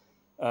nodes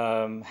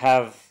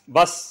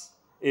bus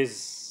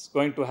is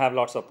going to have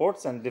lots of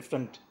ports, and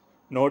different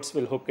nodes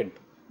will hook into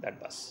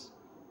that bus.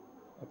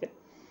 Okay.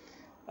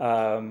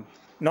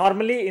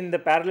 Normally, in the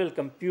parallel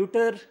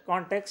computer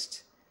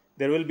context,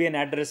 there will be an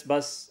address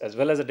bus as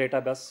well as a data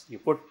bus. You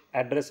put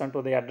address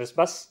onto the address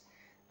bus,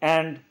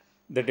 and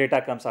the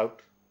data comes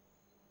out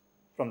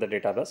from the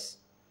data bus.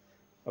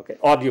 Okay.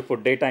 Or you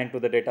put data into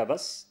the data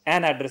bus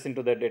and address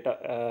into the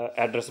data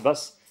address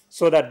bus,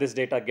 so that this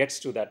data gets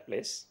to that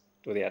place,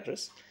 to the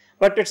address.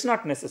 But it's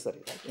not necessary.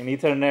 Right? In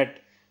Ethernet,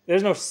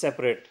 there's no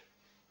separate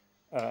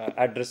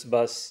address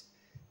bus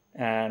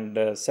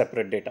and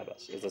separate data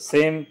bus. It's the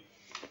same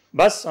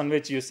bus on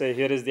which you say,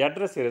 here is the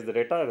address, here is the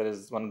data, there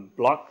is one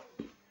block,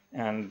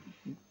 and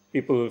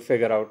people will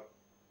figure out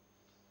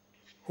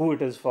who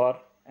it is for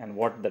and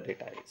what the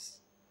data is.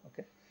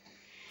 Okay.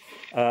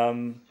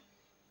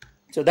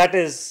 So that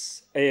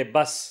is a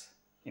bus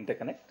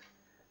interconnect.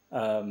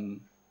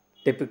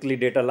 Typically,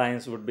 data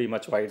lines would be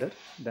much wider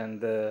than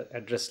the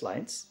address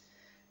lines.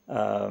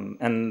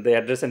 And the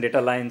address and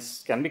data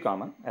lines can be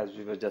common, as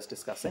we were just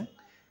discussing,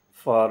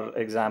 for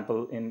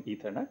example, in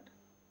Ethernet.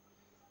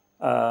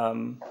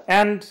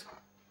 And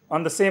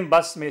on the same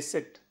bus may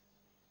sit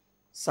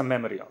some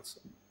memory also.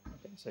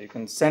 Okay. So you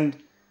can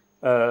send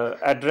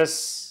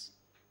address,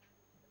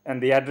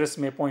 and the address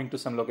may point to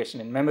some location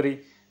in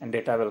memory, and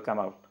data will come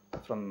out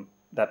from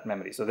that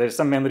memory. So there is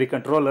some memory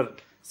controller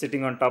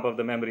sitting on top of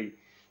the memory,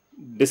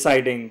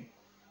 deciding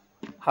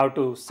how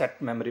to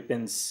set memory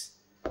pins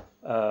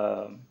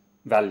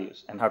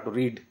values and how to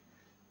read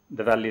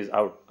the values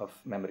out of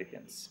memory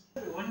pins.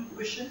 One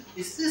question: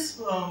 is this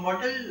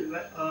model?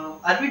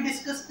 Are we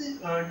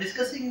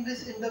discussing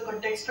this in the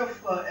context of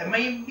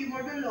MIMD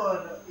model,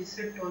 or is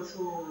it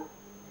also?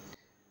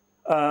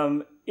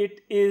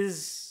 It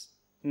is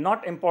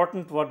not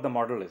important what the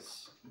model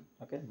is.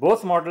 Okay,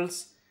 both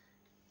models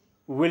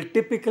will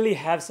typically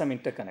have some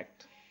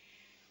interconnect.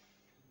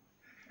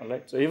 All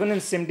right. So even in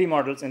SIMD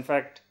models, in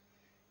fact,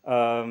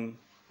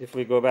 if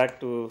we go back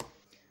to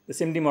the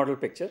SIMD model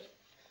picture,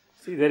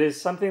 see there is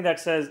something that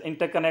says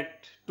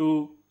interconnect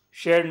to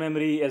shared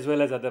memory as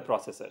well as other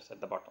processors at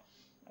the bottom.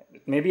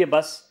 It may be a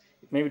bus,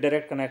 it may be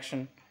direct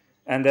connection,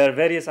 and there are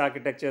various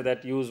architecture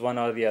that use one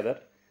or the other.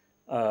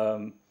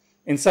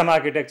 In some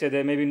architecture,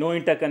 there may be no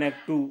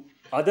interconnect to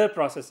other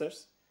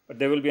processors, but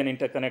there will be an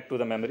interconnect to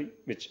the memory,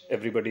 which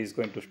everybody is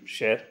going to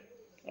share.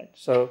 Right?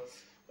 So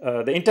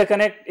the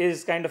interconnect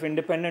is kind of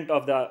independent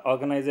of the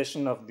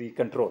organization of the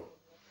control.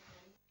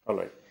 All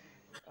right.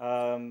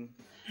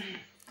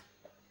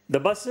 The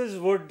buses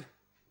would,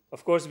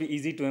 of course, be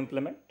easy to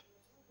implement.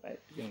 Right?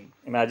 You can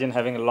imagine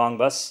having a long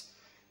bus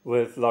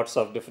with lots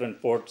of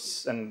different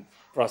ports, and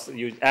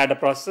you add a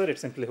processor, it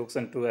simply hooks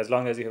into, as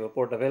long as you have a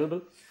port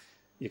available,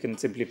 you can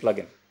simply plug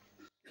in.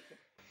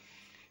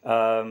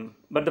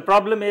 But the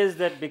problem is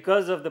that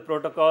because of the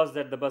protocols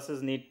that the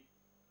buses need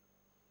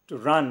to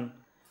run,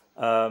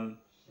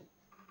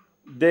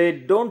 they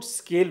don't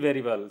scale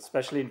very well,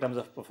 especially in terms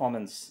of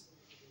performance,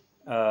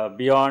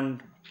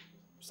 beyond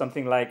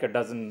something like a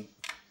dozen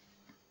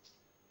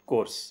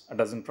cores, a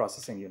dozen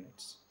processing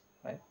units.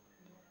 Right?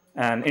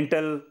 And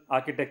Intel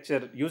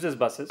architecture uses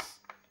buses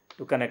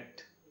to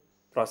connect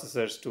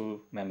processors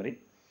to memory.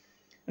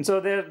 And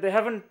so they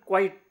haven't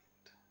quite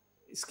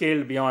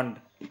scaled beyond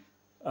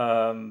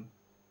 8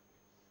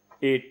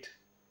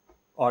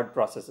 odd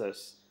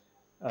processors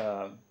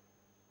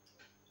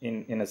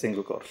in a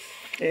single core,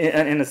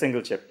 in a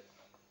single chip.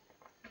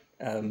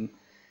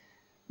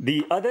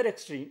 The other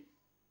extreme,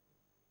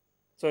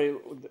 so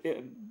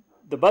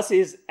the bus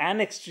is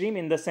an extreme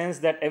in the sense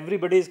that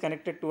everybody is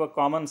connected to a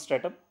common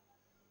stratum.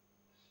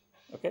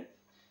 Okay,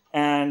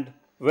 and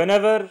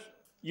whenever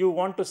you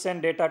want to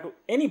send data to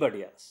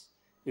anybody else,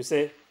 you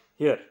say,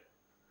 here,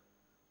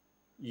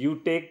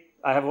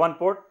 I have one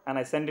port and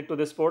I send it to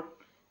this port,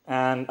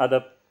 and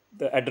the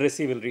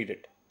addressee will read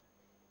it.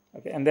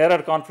 Okay, and there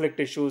are conflict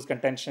issues,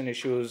 contention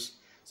issues.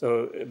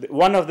 So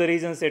one of the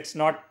reasons it's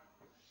not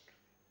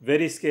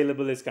very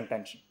scalable is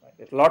contention. Right?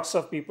 If lots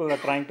of people are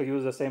trying to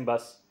use the same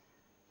bus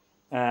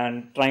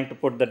and trying to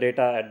put the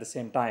data at the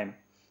same time,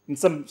 and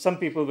some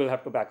people will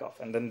have to back off,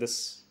 and then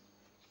this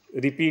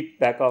repeat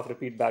back off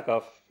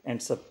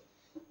ends up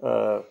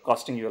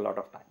costing you a lot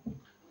of time.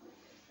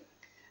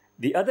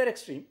 The other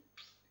extreme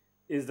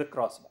is the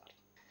crossbar.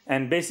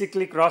 And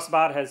basically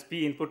crossbar has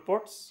P input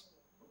ports,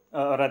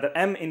 or rather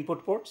M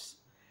input ports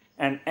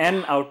and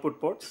N output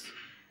ports.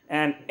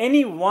 And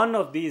any one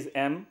of these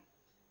M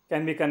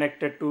can be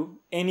connected to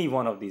any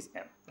one of these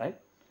M, right?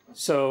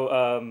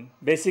 So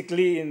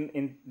basically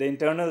in the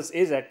internals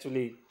is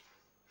actually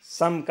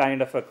some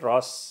kind of a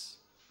cross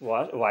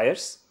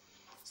wires,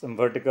 some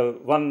vertical,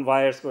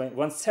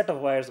 one set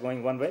of wires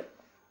going one way,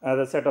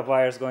 another set of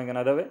wires going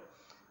another way,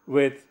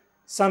 with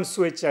some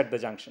switch at the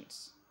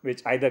junctions,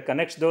 which either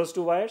connects those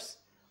two wires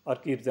or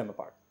keeps them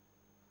apart.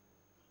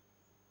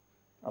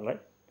 All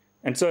right.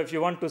 And so if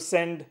you want to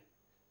send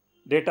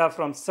data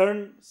from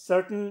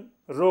certain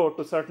row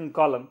to certain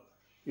column,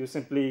 you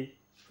simply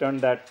turn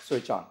that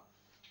switch on.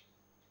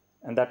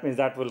 And that means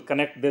that will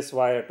connect this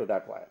wire to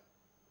that wire.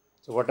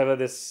 So whatever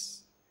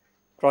this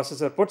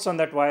processor puts on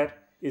that wire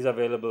is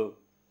available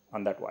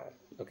on that wire.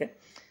 Okay.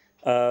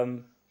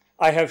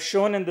 I have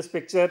shown in this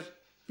picture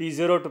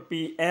P0 to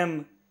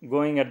PM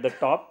going at the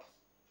top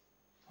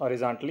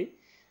horizontally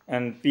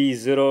and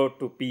P0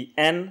 to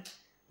Pn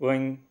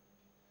going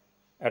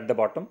at the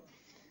bottom,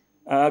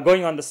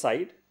 going on the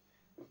side.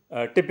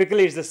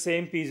 Typically it's the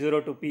same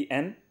P0 to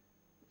Pn,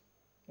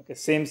 okay,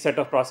 same set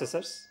of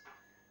processors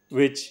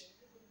which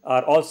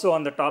are also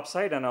on the top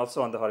side and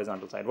also on the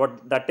horizontal side.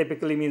 What that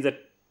typically means that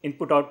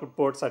input-output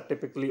ports are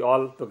typically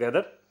all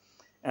together,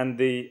 and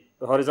the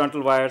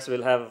horizontal wires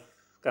will have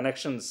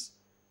connections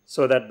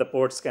so that the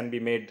ports can be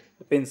made,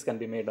 the pins can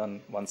be made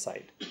on one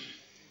side.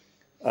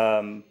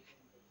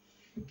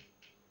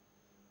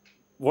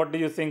 What do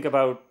you think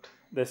about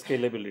the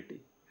scalability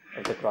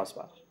of the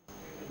crossbar?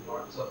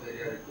 Lots of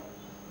area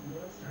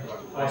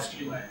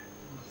required.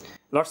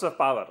 Lots of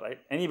power, right?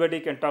 Anybody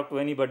can talk to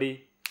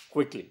anybody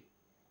quickly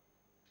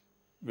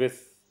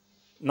with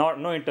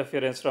no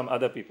interference from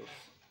other people.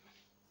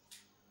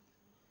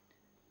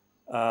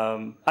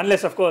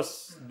 Unless, of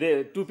course,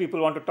 two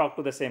people want to talk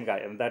to the same guy,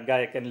 and that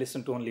guy can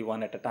listen to only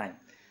one at a time.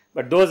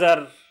 But those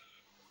are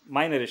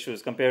minor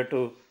issues compared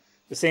to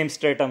the same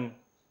stratum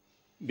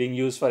being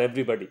used for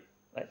everybody,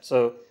 right?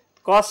 So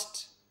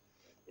cost,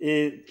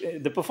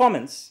 the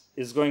performance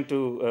is going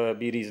to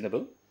be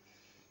reasonable,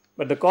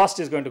 but the cost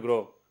is going to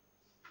grow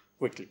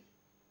quickly.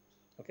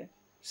 Okay,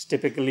 it's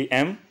typically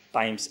M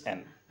times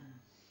N.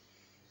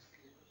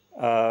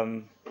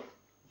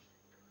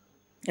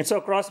 And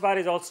so crossbar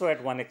is also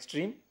at one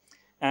extreme,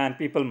 and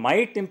people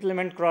might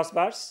implement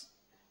crossbars,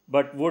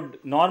 but would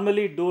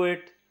normally do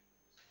it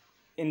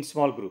in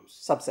small groups,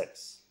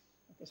 subsets.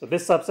 Okay, so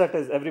this subset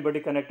is everybody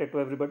connected to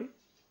everybody.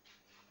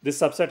 This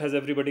subset has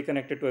everybody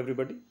connected to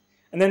everybody.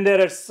 And then there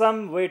is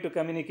some way to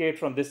communicate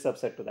from this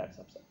subset to that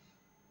subset.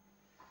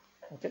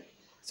 Okay,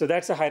 so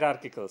that's a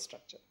hierarchical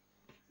structure.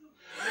 So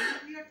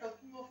when we are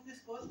talking of this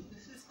cost,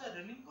 this is the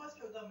running cost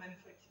or the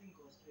manufacturing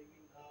cost? I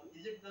mean,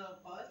 is it the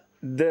power?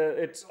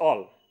 It's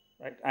all,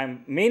 right?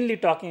 I'm mainly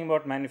talking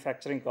about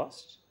manufacturing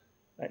cost,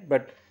 right?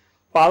 But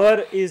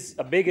power is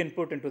a big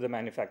input into the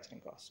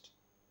manufacturing cost.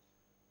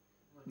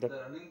 But the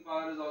running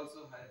power is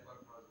also high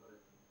for crossbar.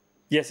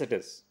 Yes, it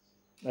is.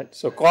 Right?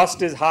 So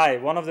cost is high.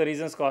 One of the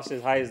reasons cost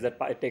is high is that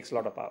it takes a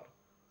lot of power.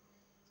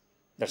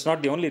 That's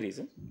not the only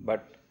reason,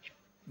 but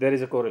there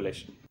is a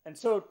correlation. And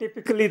so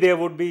typically there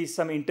would be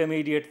some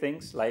intermediate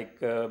things like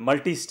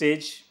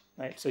multi-stage,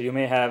 right? So you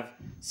may have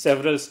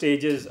several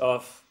stages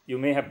of, you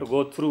may have to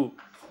go through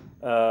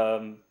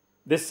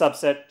this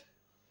subset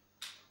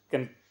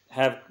can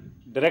have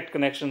direct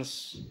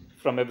connections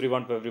from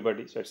everyone to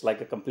everybody. So it's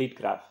like a complete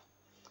graph.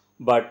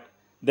 But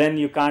then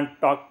you can't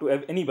talk to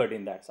anybody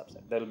in that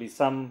subset. There will be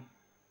some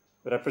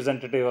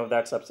representative of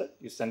that subset.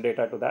 You send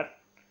data to that,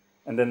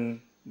 and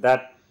then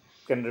that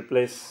can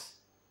replace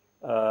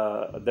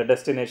the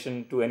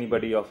destination to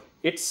anybody of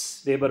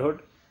its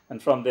neighborhood,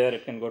 and from there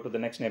it can go to the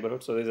next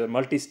neighborhood. So these are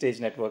multi-stage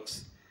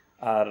networks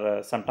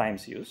are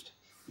sometimes used.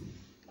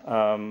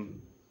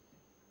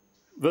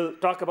 We'll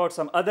talk about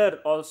some other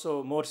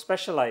also more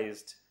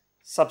specialized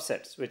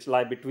subsets which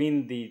lie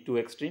between the two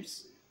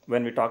extremes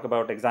when we talk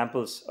about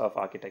examples of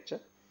architecture.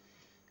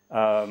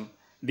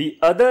 The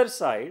other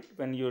side,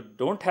 when you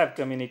don't have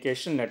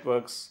communication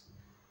networks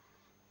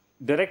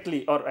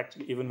directly, or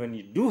actually even when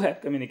you do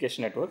have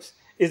communication networks,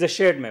 is the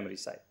shared memory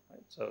side.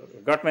 Right? So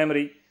you've got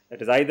memory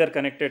that is either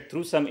connected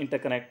through some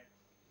interconnect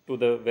to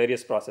the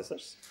various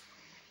processors.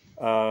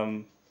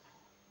 Well,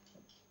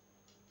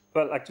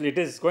 actually it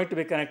is going to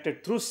be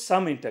connected through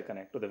some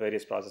interconnect to the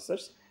various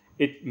processors.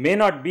 It may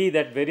not be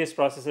that various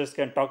processors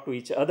can talk to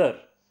each other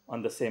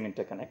on the same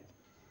interconnect,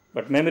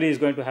 but memory is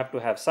going to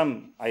have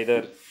some,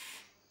 either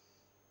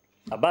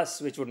a bus,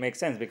 which would make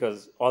sense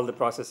because all the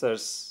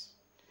processors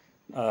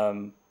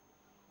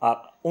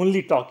are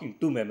only talking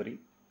to memory,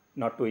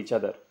 not to each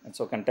other, and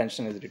so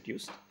contention is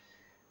reduced.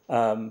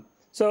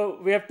 So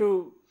we have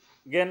to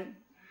again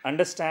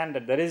understand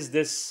that there is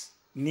this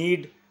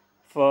need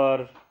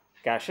for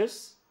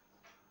caches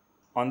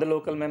on the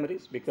local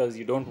memories because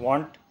you don't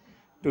want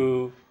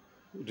to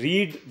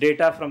read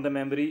data from the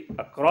memory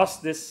across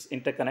this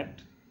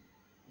interconnect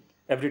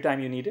every time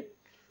you need it.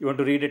 You want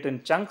to read it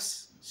in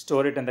chunks,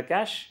 store it in the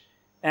cache,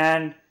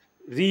 and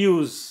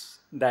reuse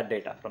that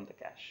data from the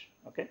cache.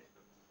 Okay,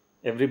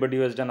 everybody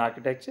who has done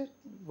architecture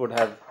would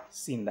have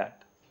seen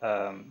that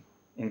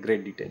in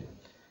great detail.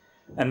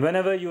 And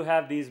whenever you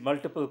have these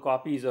multiple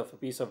copies of a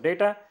piece of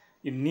data,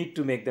 you need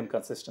to make them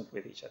consistent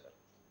with each other.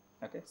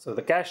 Okay, so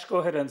the cache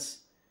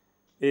coherence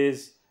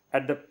is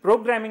at the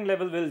programming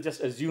level, we'll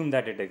just assume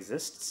that it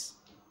exists,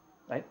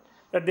 right?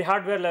 At the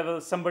hardware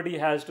level, somebody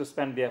has to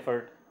spend the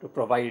effort to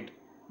provide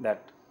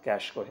that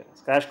cache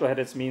coherence. Cache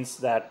coherence means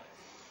that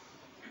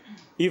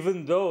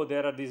even though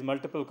there are these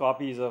multiple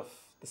copies of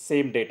the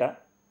same data,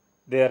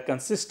 they are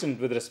consistent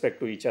with respect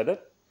to each other.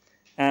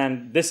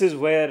 And this is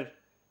where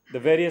the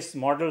various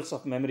models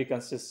of memory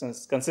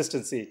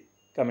consistency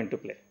come into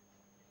play.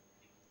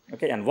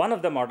 Okay, and one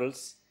of the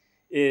models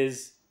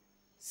is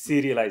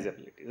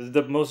serializability. This is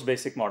the most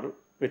basic model,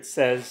 which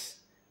says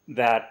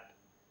that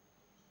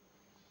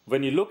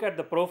when you look at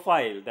the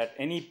profile that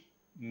any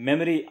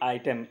memory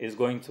item is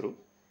going through,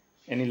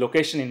 any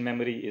location in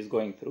memory is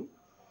going through,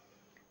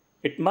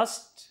 it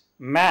must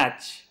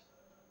match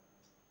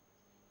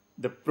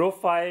the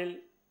profile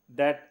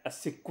that a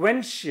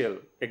sequential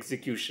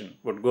execution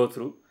would go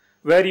through,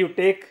 where you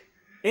take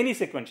any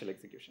sequential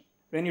execution.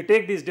 When you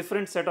take these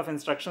different set of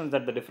instructions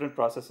that the different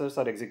processors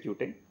are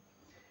executing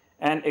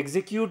and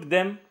execute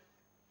them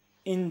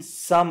in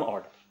some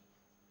order.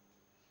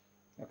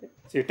 Okay,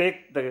 so you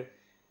take the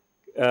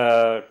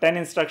 10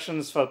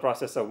 instructions for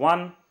processor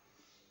 1,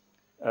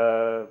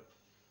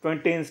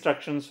 20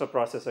 instructions for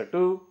processor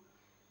 2,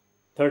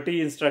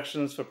 30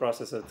 instructions for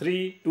processor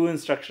 3, 2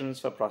 instructions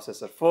for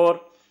processor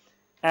 4,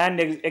 and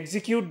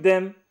execute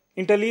them,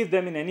 interleave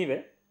them in any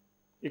way.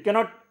 You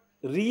cannot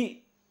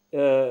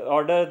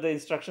order the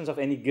instructions of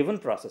any given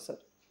processor.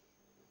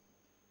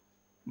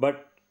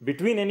 But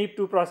between any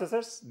two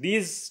processors,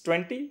 these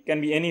 20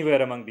 can be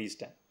anywhere among these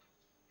 10.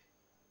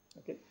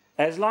 Okay?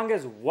 As long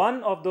as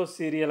one of those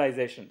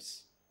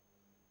serializations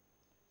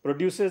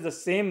produces the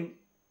same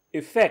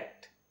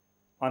effect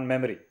on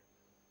memory,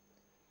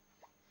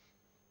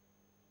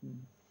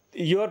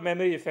 your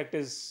memory effect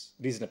is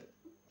reasonable.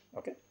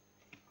 Okay?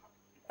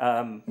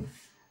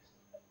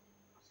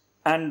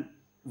 And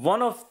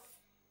one of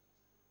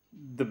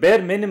the bare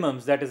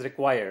minimums that is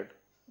required,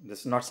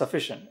 this is not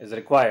sufficient, is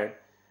required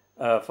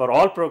for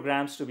all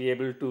programs to be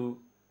able to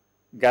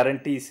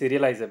guarantee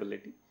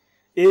serializability,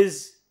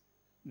 is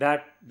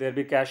that there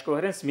be cache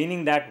coherence,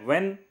 meaning that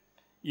when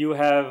you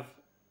have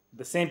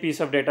the same piece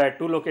of data at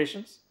two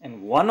locations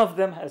and one of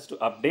them has to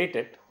update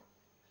it,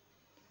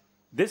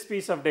 this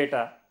piece of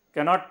data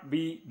cannot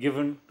be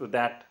given to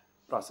that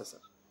processor.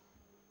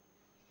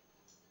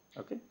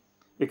 Okay?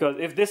 Because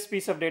if this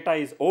piece of data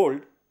is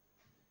old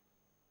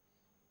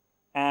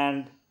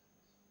and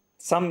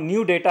some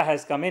new data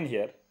has come in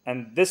here,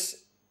 and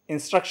this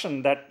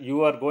instruction that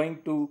you are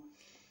going to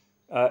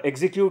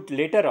execute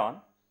later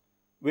on,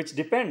 which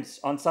depends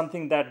on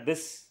something that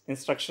this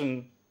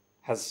instruction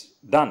has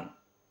done,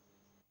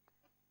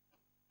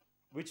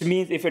 which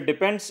means if it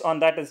depends on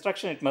that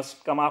instruction, it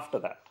must come after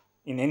that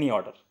in any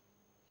order,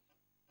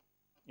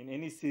 in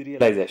any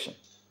serialization.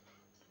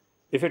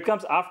 If it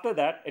comes after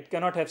that, it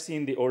cannot have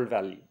seen the old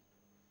value.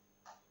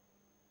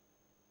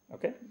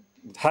 Okay?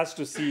 It has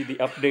to see the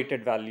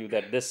updated value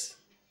that this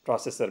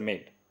processor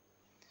made.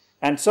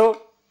 And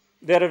so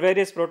there are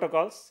various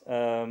protocols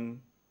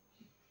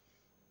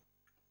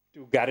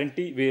to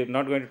guarantee, we are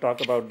not going to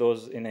talk about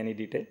those in any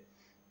detail.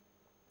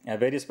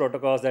 Various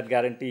protocols that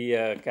guarantee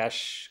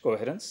cache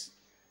coherence.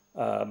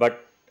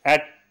 But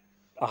at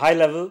a high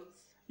level,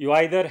 you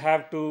either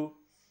have to,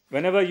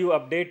 whenever you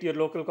update your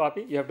local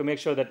copy, you have to make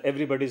sure that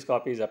everybody's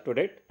copy is up to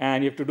date.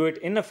 And you have to do it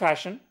in a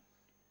fashion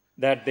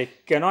that they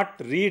cannot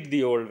read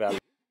the old value,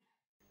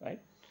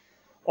 right?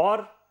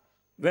 Or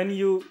when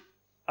you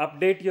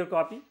update your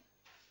copy,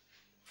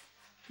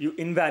 you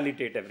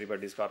invalidate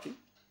everybody's copy.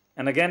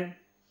 And again,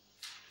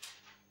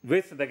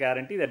 with the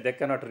guarantee that they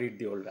cannot read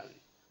the old value.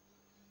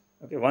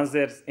 Okay, once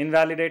they're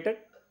invalidated,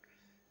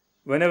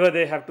 whenever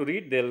they have to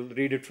read, they'll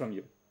read it from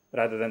you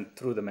rather than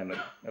through the memory.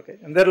 Okay,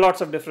 and there are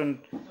lots of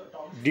different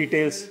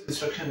details.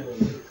 Instruction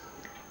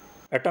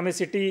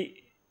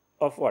Atomicity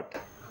of what?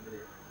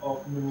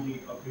 of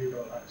memory update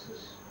or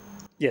access.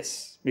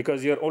 Yes,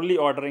 because you're only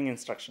ordering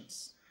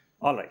instructions.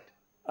 All right.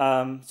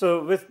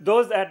 So with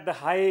those at the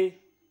high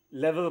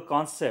level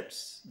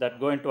concepts that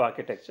go into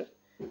architecture,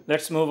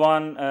 let's move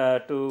on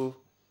to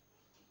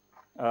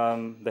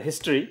the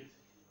history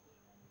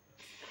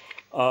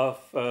of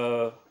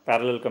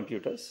parallel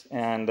computers,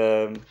 and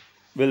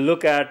we'll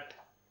look at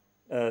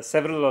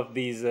several of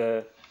these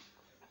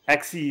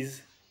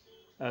axes,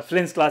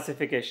 Flynn's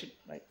classification,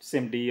 right?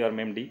 SIMD or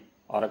MIMD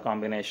or a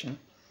combination.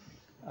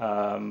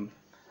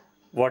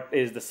 What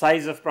is the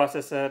size of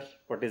processor?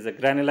 What is the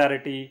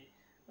granularity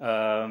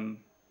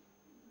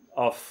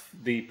of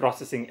the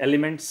processing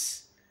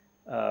elements?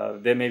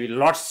 There may be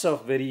lots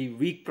of very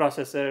weak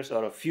processors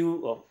or a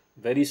few of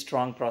very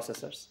strong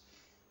processors,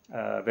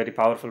 very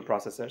powerful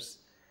processors.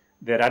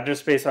 Their address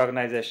space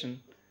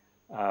organization,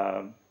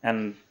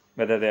 and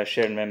whether they are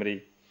shared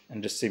memory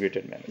and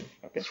distributed memory.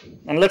 Okay,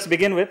 and let's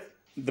begin with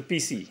the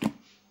PC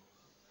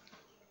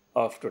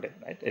of today.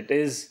 Right, it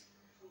is.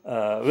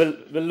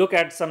 We'll look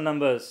at some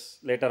numbers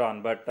later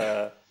on, but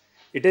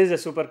it is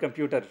a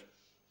supercomputer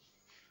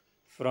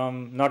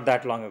from not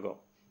that long ago.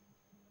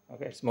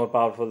 Okay, it's more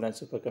powerful than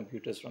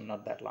supercomputers from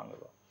not that long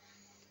ago.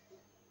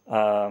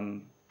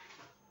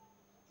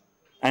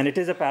 And it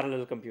is a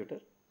parallel computer.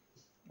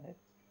 Right?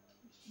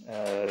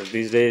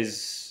 These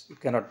days, you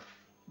cannot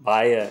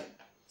buy a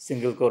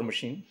single core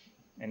machine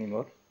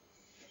anymore.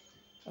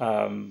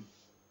 And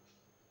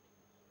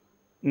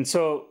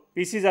so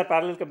PCs are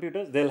parallel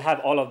computers. They'll have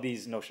all of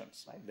these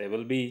notions. Right? They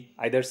will be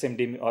either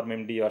SIMD or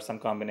MIMD or some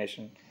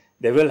combination.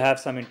 They will have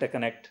some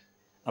interconnect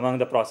among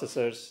the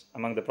processors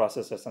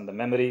and the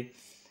memory.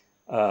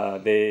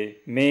 They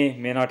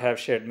may not have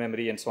shared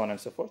memory and so on and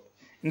so forth.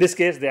 In this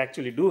case, they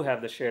actually do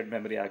have the shared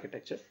memory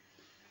architecture.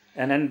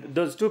 And then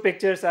those two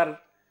pictures are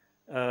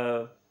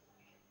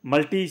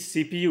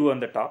multi-CPU on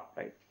the top,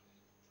 right?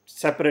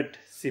 Separate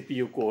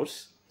CPU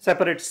cores,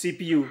 separate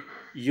CPU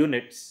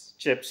units,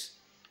 chips.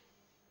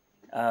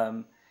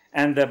 And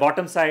the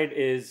bottom side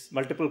is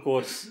multiple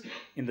cores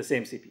in the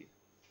same CPU.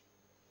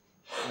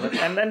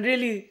 And then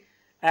really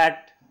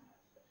at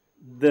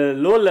the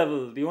low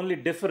level, the only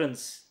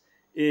difference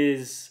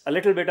is a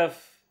little bit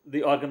of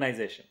the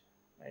organization.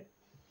 Right?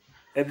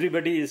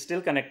 Everybody is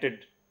still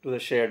connected to the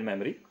shared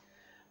memory.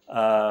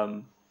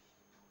 The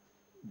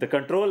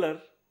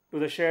controller to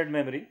the shared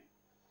memory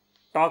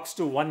talks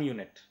to one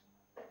unit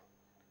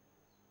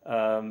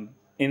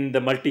in the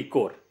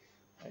multi-core.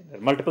 Right? There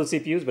are multiple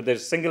CPUs, but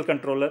there's a single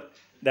controller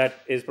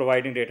that is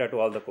providing data to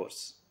all the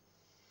cores.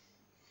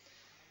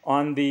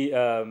 On the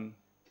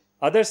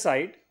other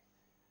side,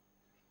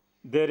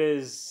 there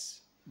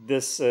is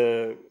this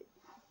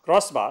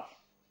crossbar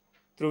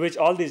through which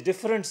all these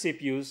different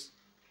CPUs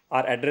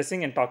are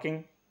addressing and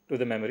talking to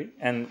the memory.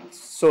 And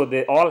so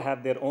they all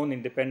have their own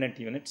independent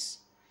units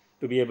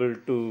to be able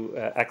to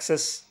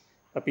access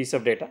a piece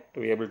of data, to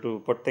be able to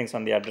put things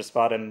on the address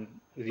bar and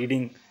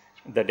reading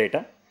the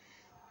data.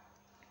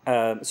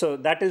 So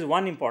that is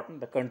one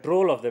important, the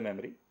control of the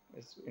memory.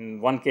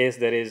 In one case,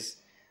 there is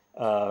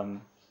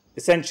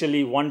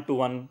essentially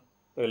one-to-one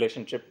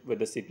relationship with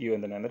the CPU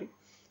and the memory.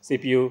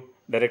 CPU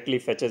directly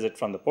fetches it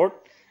from the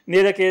port. In the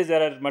other case,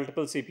 there are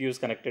multiple CPUs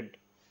connected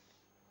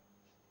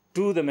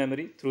to the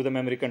memory through the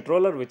memory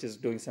controller, which is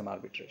doing some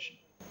arbitration.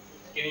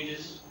 Can you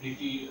just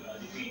repeat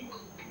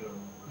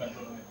the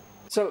controller?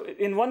 So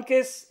in one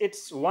case,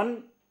 it's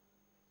one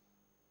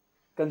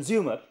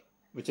consumer,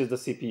 which is the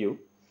CPU,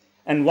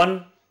 and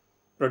one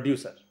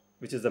producer,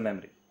 which is the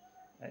memory.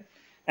 Right?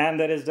 And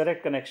there is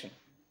direct connection.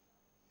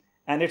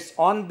 And it's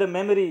on the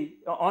memory,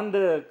 on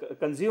the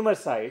consumer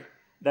side,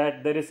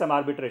 that there is some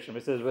arbitration,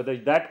 which is whether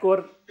that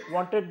core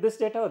wanted this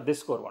data or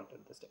this core wanted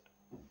this data.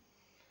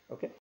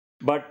 Okay.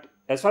 But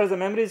as far as the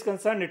memory is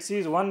concerned, it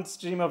sees one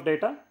stream of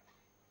data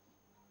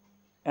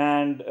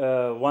and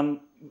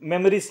one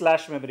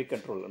memory/memory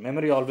controller.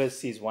 Memory always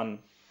sees one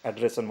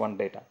address and one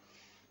data.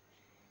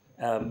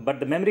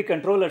 But the memory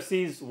controller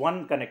sees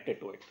one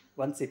connected to it,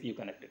 one CPU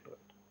connected to it.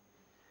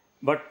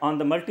 But on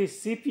the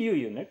multi-CPU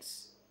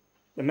units,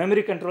 the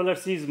memory controller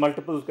sees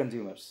multiple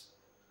consumers.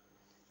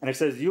 And it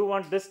says, you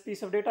want this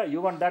piece of data, you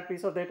want that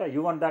piece of data,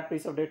 you want that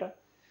piece of data.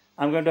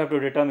 I'm going to have to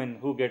determine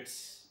who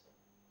gets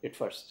it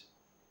first.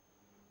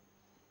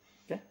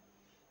 Okay?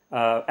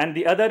 And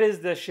the other is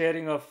the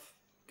sharing of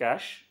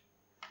cache.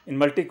 In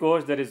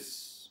multi-cores, there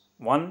is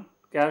one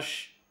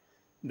cache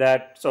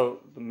so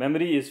the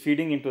memory is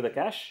feeding into the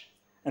cache,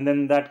 and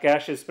then that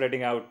cache is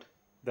spreading out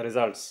the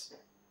results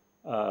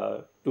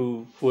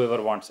to whoever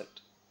wants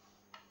it.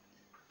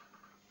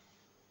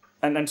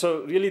 And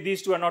so really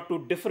these two are not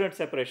two different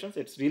separations,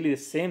 it's really the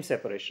same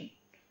separation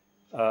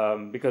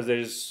because there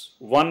is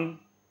one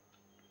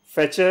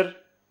fetcher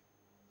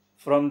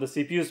from the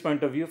CPU's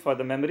point of view for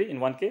the memory in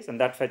one case, and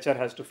that fetcher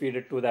has to feed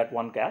it to that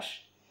one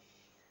cache.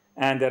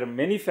 And there are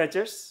many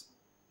fetchers,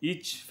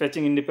 each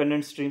fetching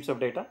independent streams of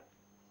data,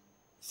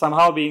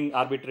 somehow being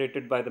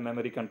arbitrated by the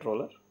memory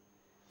controller.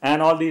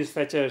 And all these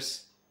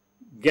fetchers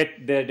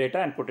get their data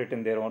and put it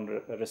in their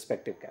own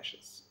respective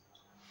caches.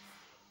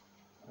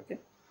 Okay.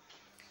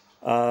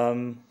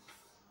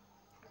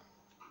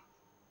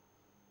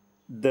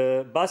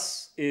 The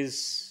bus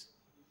is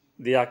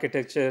the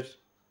architecture,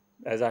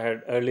 as I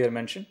had earlier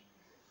mentioned,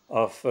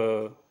 of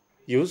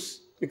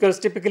use, because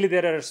typically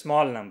there are a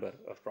small number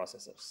of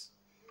processors.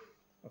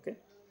 Okay.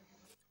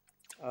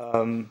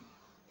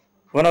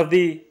 One of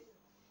the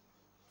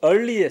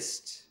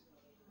earliest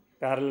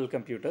parallel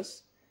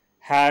computers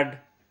had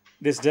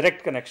this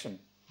direct connection,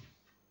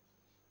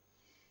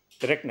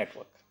 direct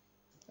network.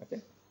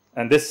 Okay.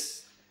 And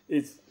this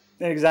is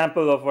an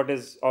example of what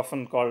is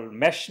often called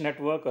mesh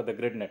network or the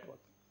grid network,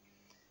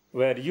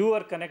 where you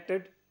are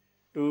connected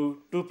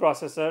to two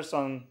processors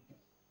on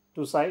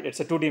two sides. It's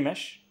a 2D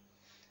mesh,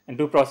 and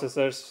two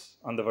processors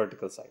on the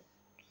vertical side.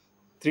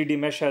 3D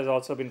mesh has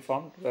also been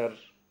formed, where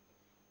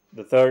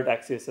the third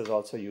axis is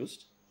also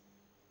used.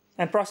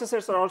 And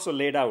processors are also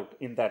laid out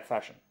in that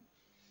fashion,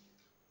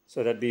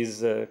 so that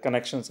these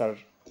connections are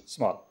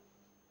small.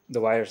 The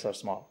wires are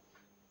small.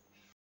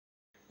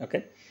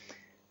 Okay.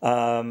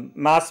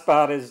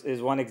 MassPar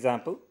is one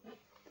example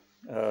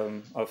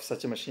of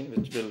such a machine,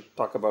 which we'll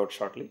talk about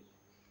shortly.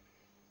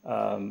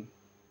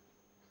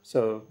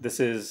 So this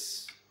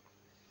is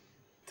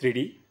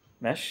 3D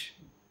mesh.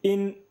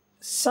 In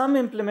some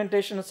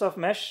implementations of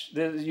mesh,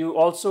 you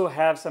also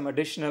have some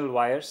additional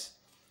wires.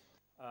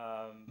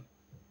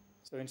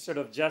 So instead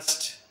of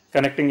just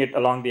connecting it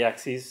along the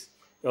axes,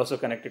 you also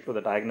connect it to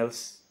the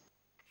diagonals.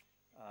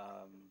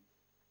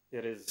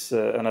 Here is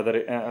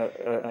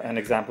an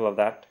example of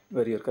that,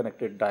 where you're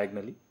connected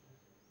diagonally.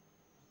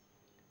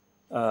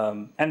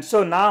 And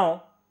so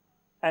now,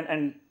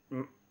 and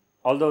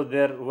although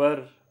there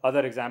were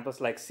other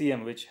examples like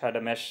CM, which had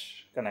a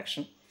mesh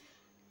connection,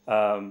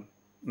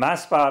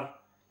 MASPAR,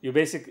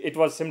 it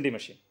was SIMD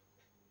machine.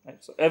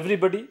 Right? So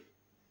everybody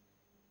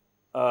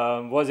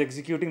was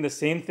executing the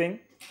same thing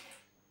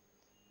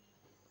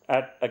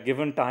at a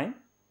given time,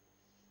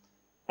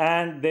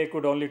 and they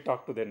could only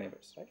talk to their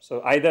neighbors. Right?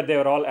 So either they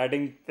were all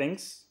adding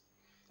things,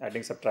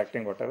 adding,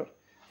 subtracting, whatever,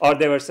 or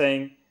they were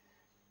saying,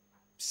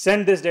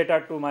 send this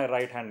data to my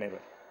right-hand neighbor.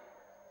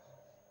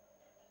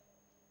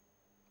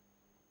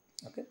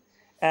 Okay,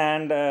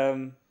 and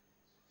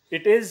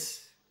it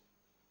is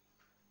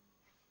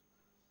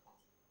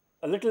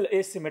a little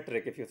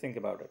asymmetric if you think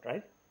about it,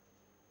 right?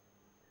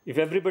 If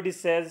everybody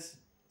says,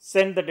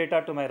 send the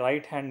data to my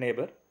right-hand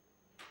neighbor,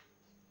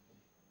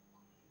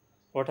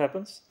 what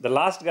happens? The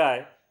last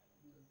guy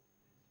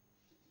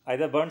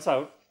either burns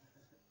out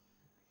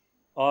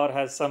or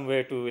has some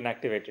way to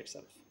inactivate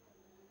itself.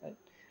 Right?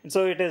 And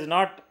so it is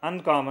not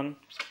uncommon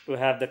to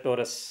have the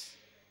torus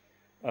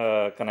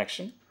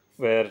connection,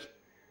 where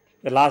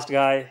the last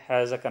guy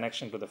has a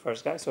connection to the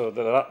first guy. So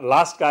the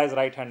last guy's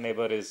right-hand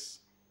neighbor is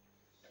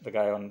the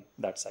guy on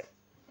that side.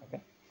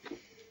 Okay,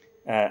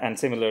 and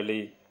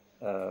similarly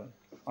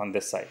on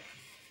this side.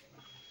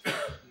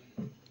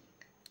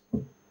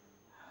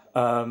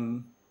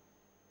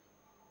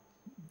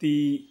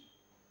 The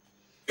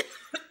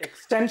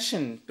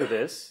extension to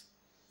this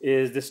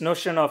is this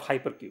notion of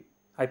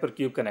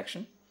hypercube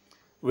connection,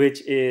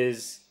 which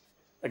is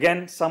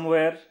again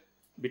somewhere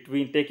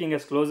between taking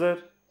us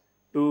closer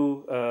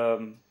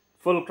to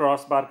full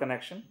crossbar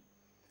connection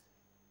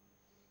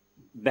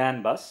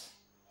than bus,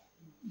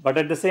 but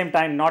at the same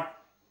time not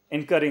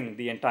incurring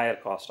the entire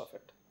cost of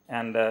it.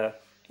 And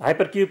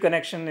hypercube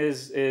connection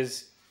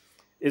is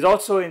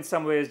also in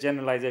some ways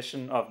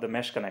generalization of the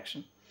mesh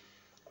connection.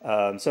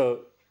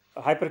 So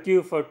a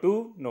hypercube for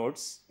 2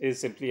 nodes is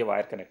simply a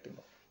wire connecting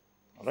them.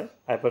 All right,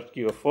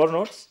 hypercube of 4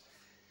 nodes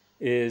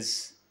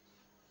is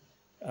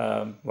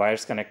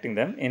wires connecting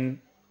them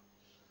in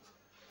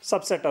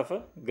subset of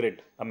a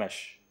grid, a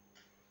mesh.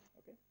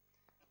 Okay.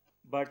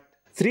 But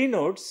 3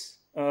 nodes,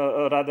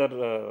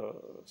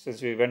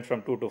 since we went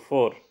from 2 to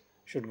 4,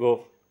 should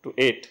go to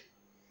 8.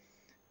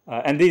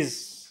 And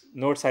these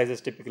node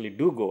sizes typically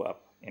do go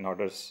up in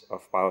orders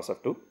of powers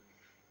of 2.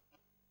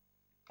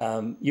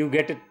 You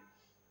get it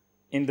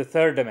in the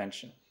 3rd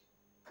dimension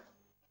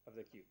of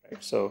the cube,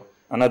 right? So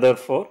another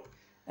 4,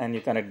 and you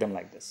connect them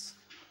like this.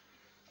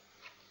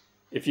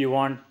 If you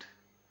want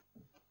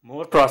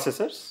more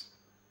processors,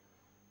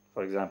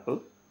 for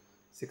example,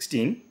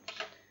 16,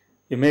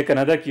 you make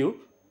another cube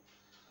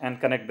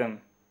and connect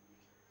them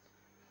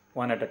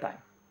one at a time.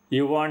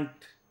 You want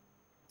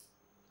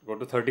to go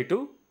to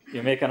 32,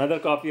 you make another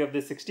copy of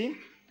this 16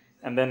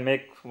 and then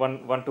make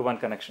one-to-one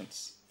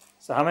connections.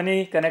 So how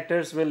many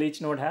connectors will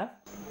each node have?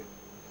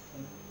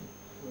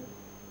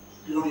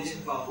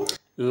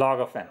 Log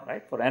of n,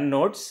 right? For n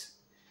nodes,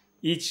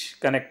 each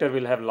connector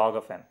will have log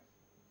of n.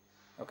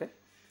 Okay.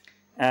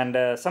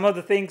 And some of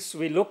the things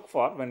we look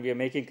for when we are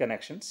making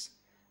connections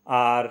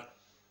are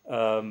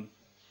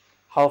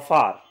how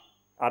far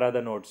are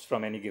other nodes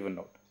from any given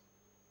node.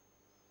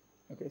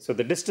 Okay, so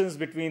the distance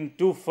between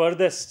 2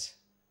 furthest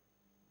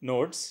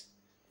nodes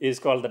is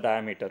called the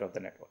diameter of the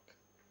network,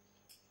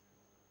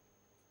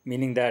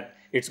 meaning that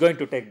it's going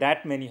to take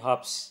that many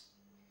hops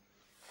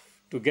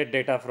to get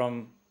data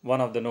from one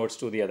of the nodes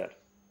to the other.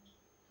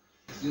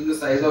 Assume the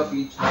size of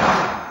each node.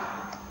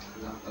 For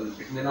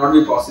example, it may not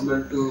be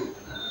possible to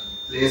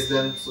place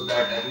them so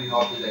that every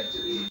hop is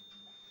actually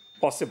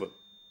possible,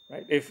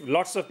 right? If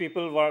lots of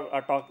people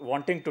are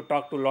wanting to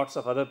talk to lots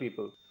of other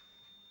people,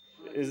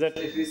 is that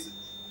if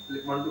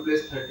we want to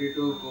place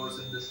 32 cores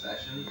in this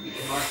fashion, we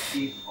cannot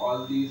keep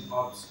all these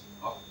hops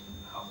of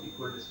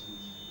equal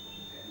distance.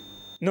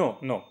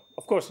 No,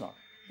 of course not.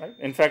 Right?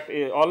 In fact,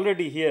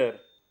 already here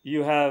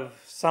you have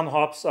some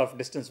hops of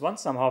distance 1,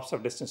 some hops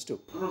of distance 2.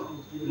 No,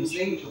 I'm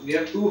saying we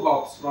have 2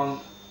 hops for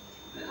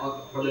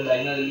the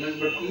diagonal element,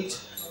 but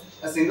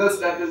a single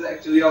step is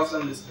actually of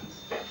some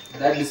distance.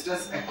 That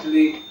distance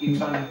actually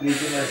keeps on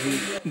increasing as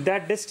we.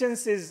 That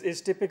distance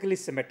is typically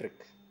symmetric.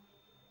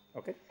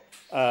 Okay,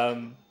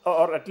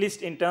 or at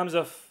least in terms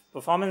of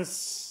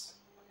performance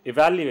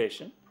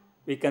evaluation,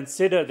 we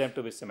consider them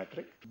to be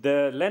symmetric.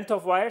 The length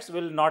of wires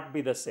will not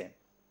be the same.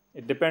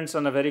 It depends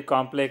on a very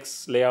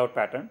complex layout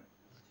pattern,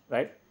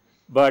 right?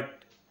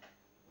 But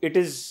it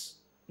is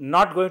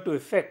not going to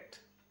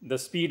affect the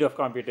speed of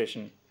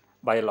computation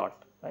by a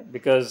lot, right?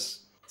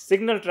 Because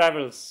signal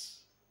travels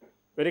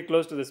very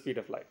close to the speed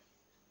of light.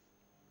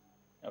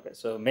 Okay,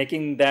 so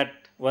making that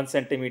 1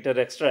 centimeter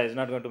extra is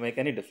not going to make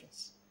any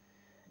difference.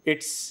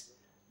 It's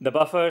the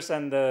buffers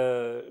and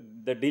the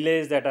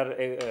delays that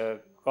are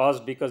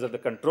caused because of the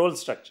control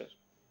structure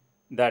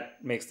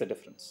that makes the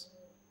difference.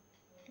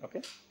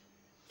 Okay,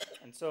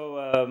 and so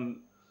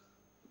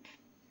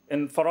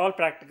and for all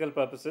practical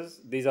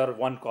purposes, these are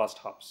one cost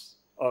hops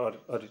or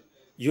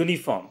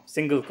uniform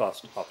single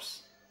cost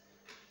hops.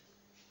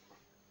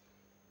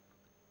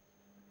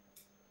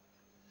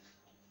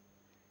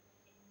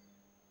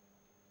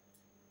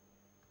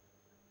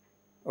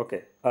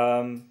 Okay,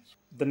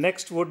 the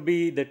next would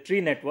be the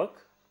tree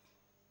network.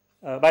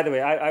 By the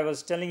way, I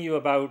was telling you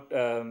about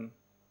the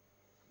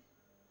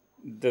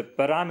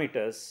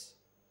parameters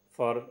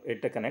for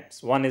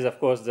interconnects. One is, of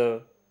course,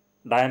 the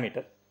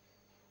diameter.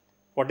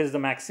 What is the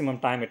maximum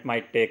time it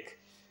might take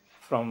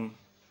from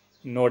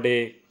node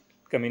A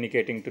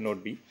communicating to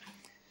node B?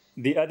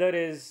 The other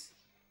is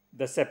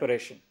the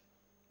separation.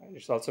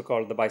 It's also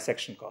called the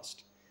bisection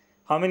cost.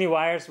 How many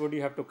wires would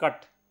you have to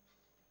cut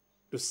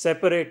to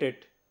separate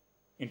it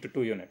into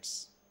 2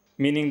 units?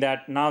 Meaning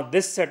that now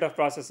this set of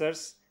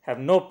processors have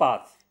no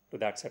path to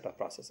that set of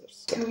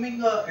processors.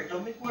 Assuming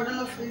atomic model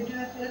of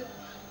failure?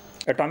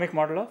 Atomic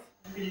model of?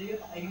 Failure,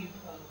 I mean.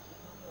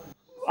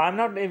 I'm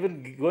not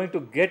even going to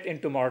get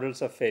into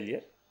models of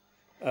failure,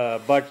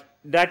 but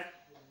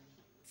that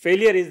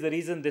failure is the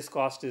reason this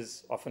cost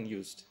is often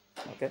used.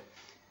 Okay,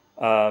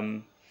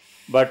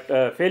 but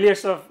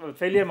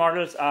failure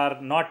models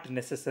are not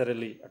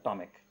necessarily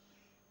atomic.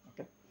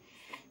 Okay.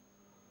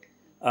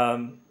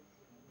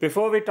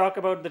 Before we talk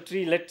about the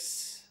tree,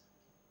 let's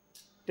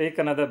take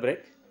another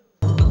break.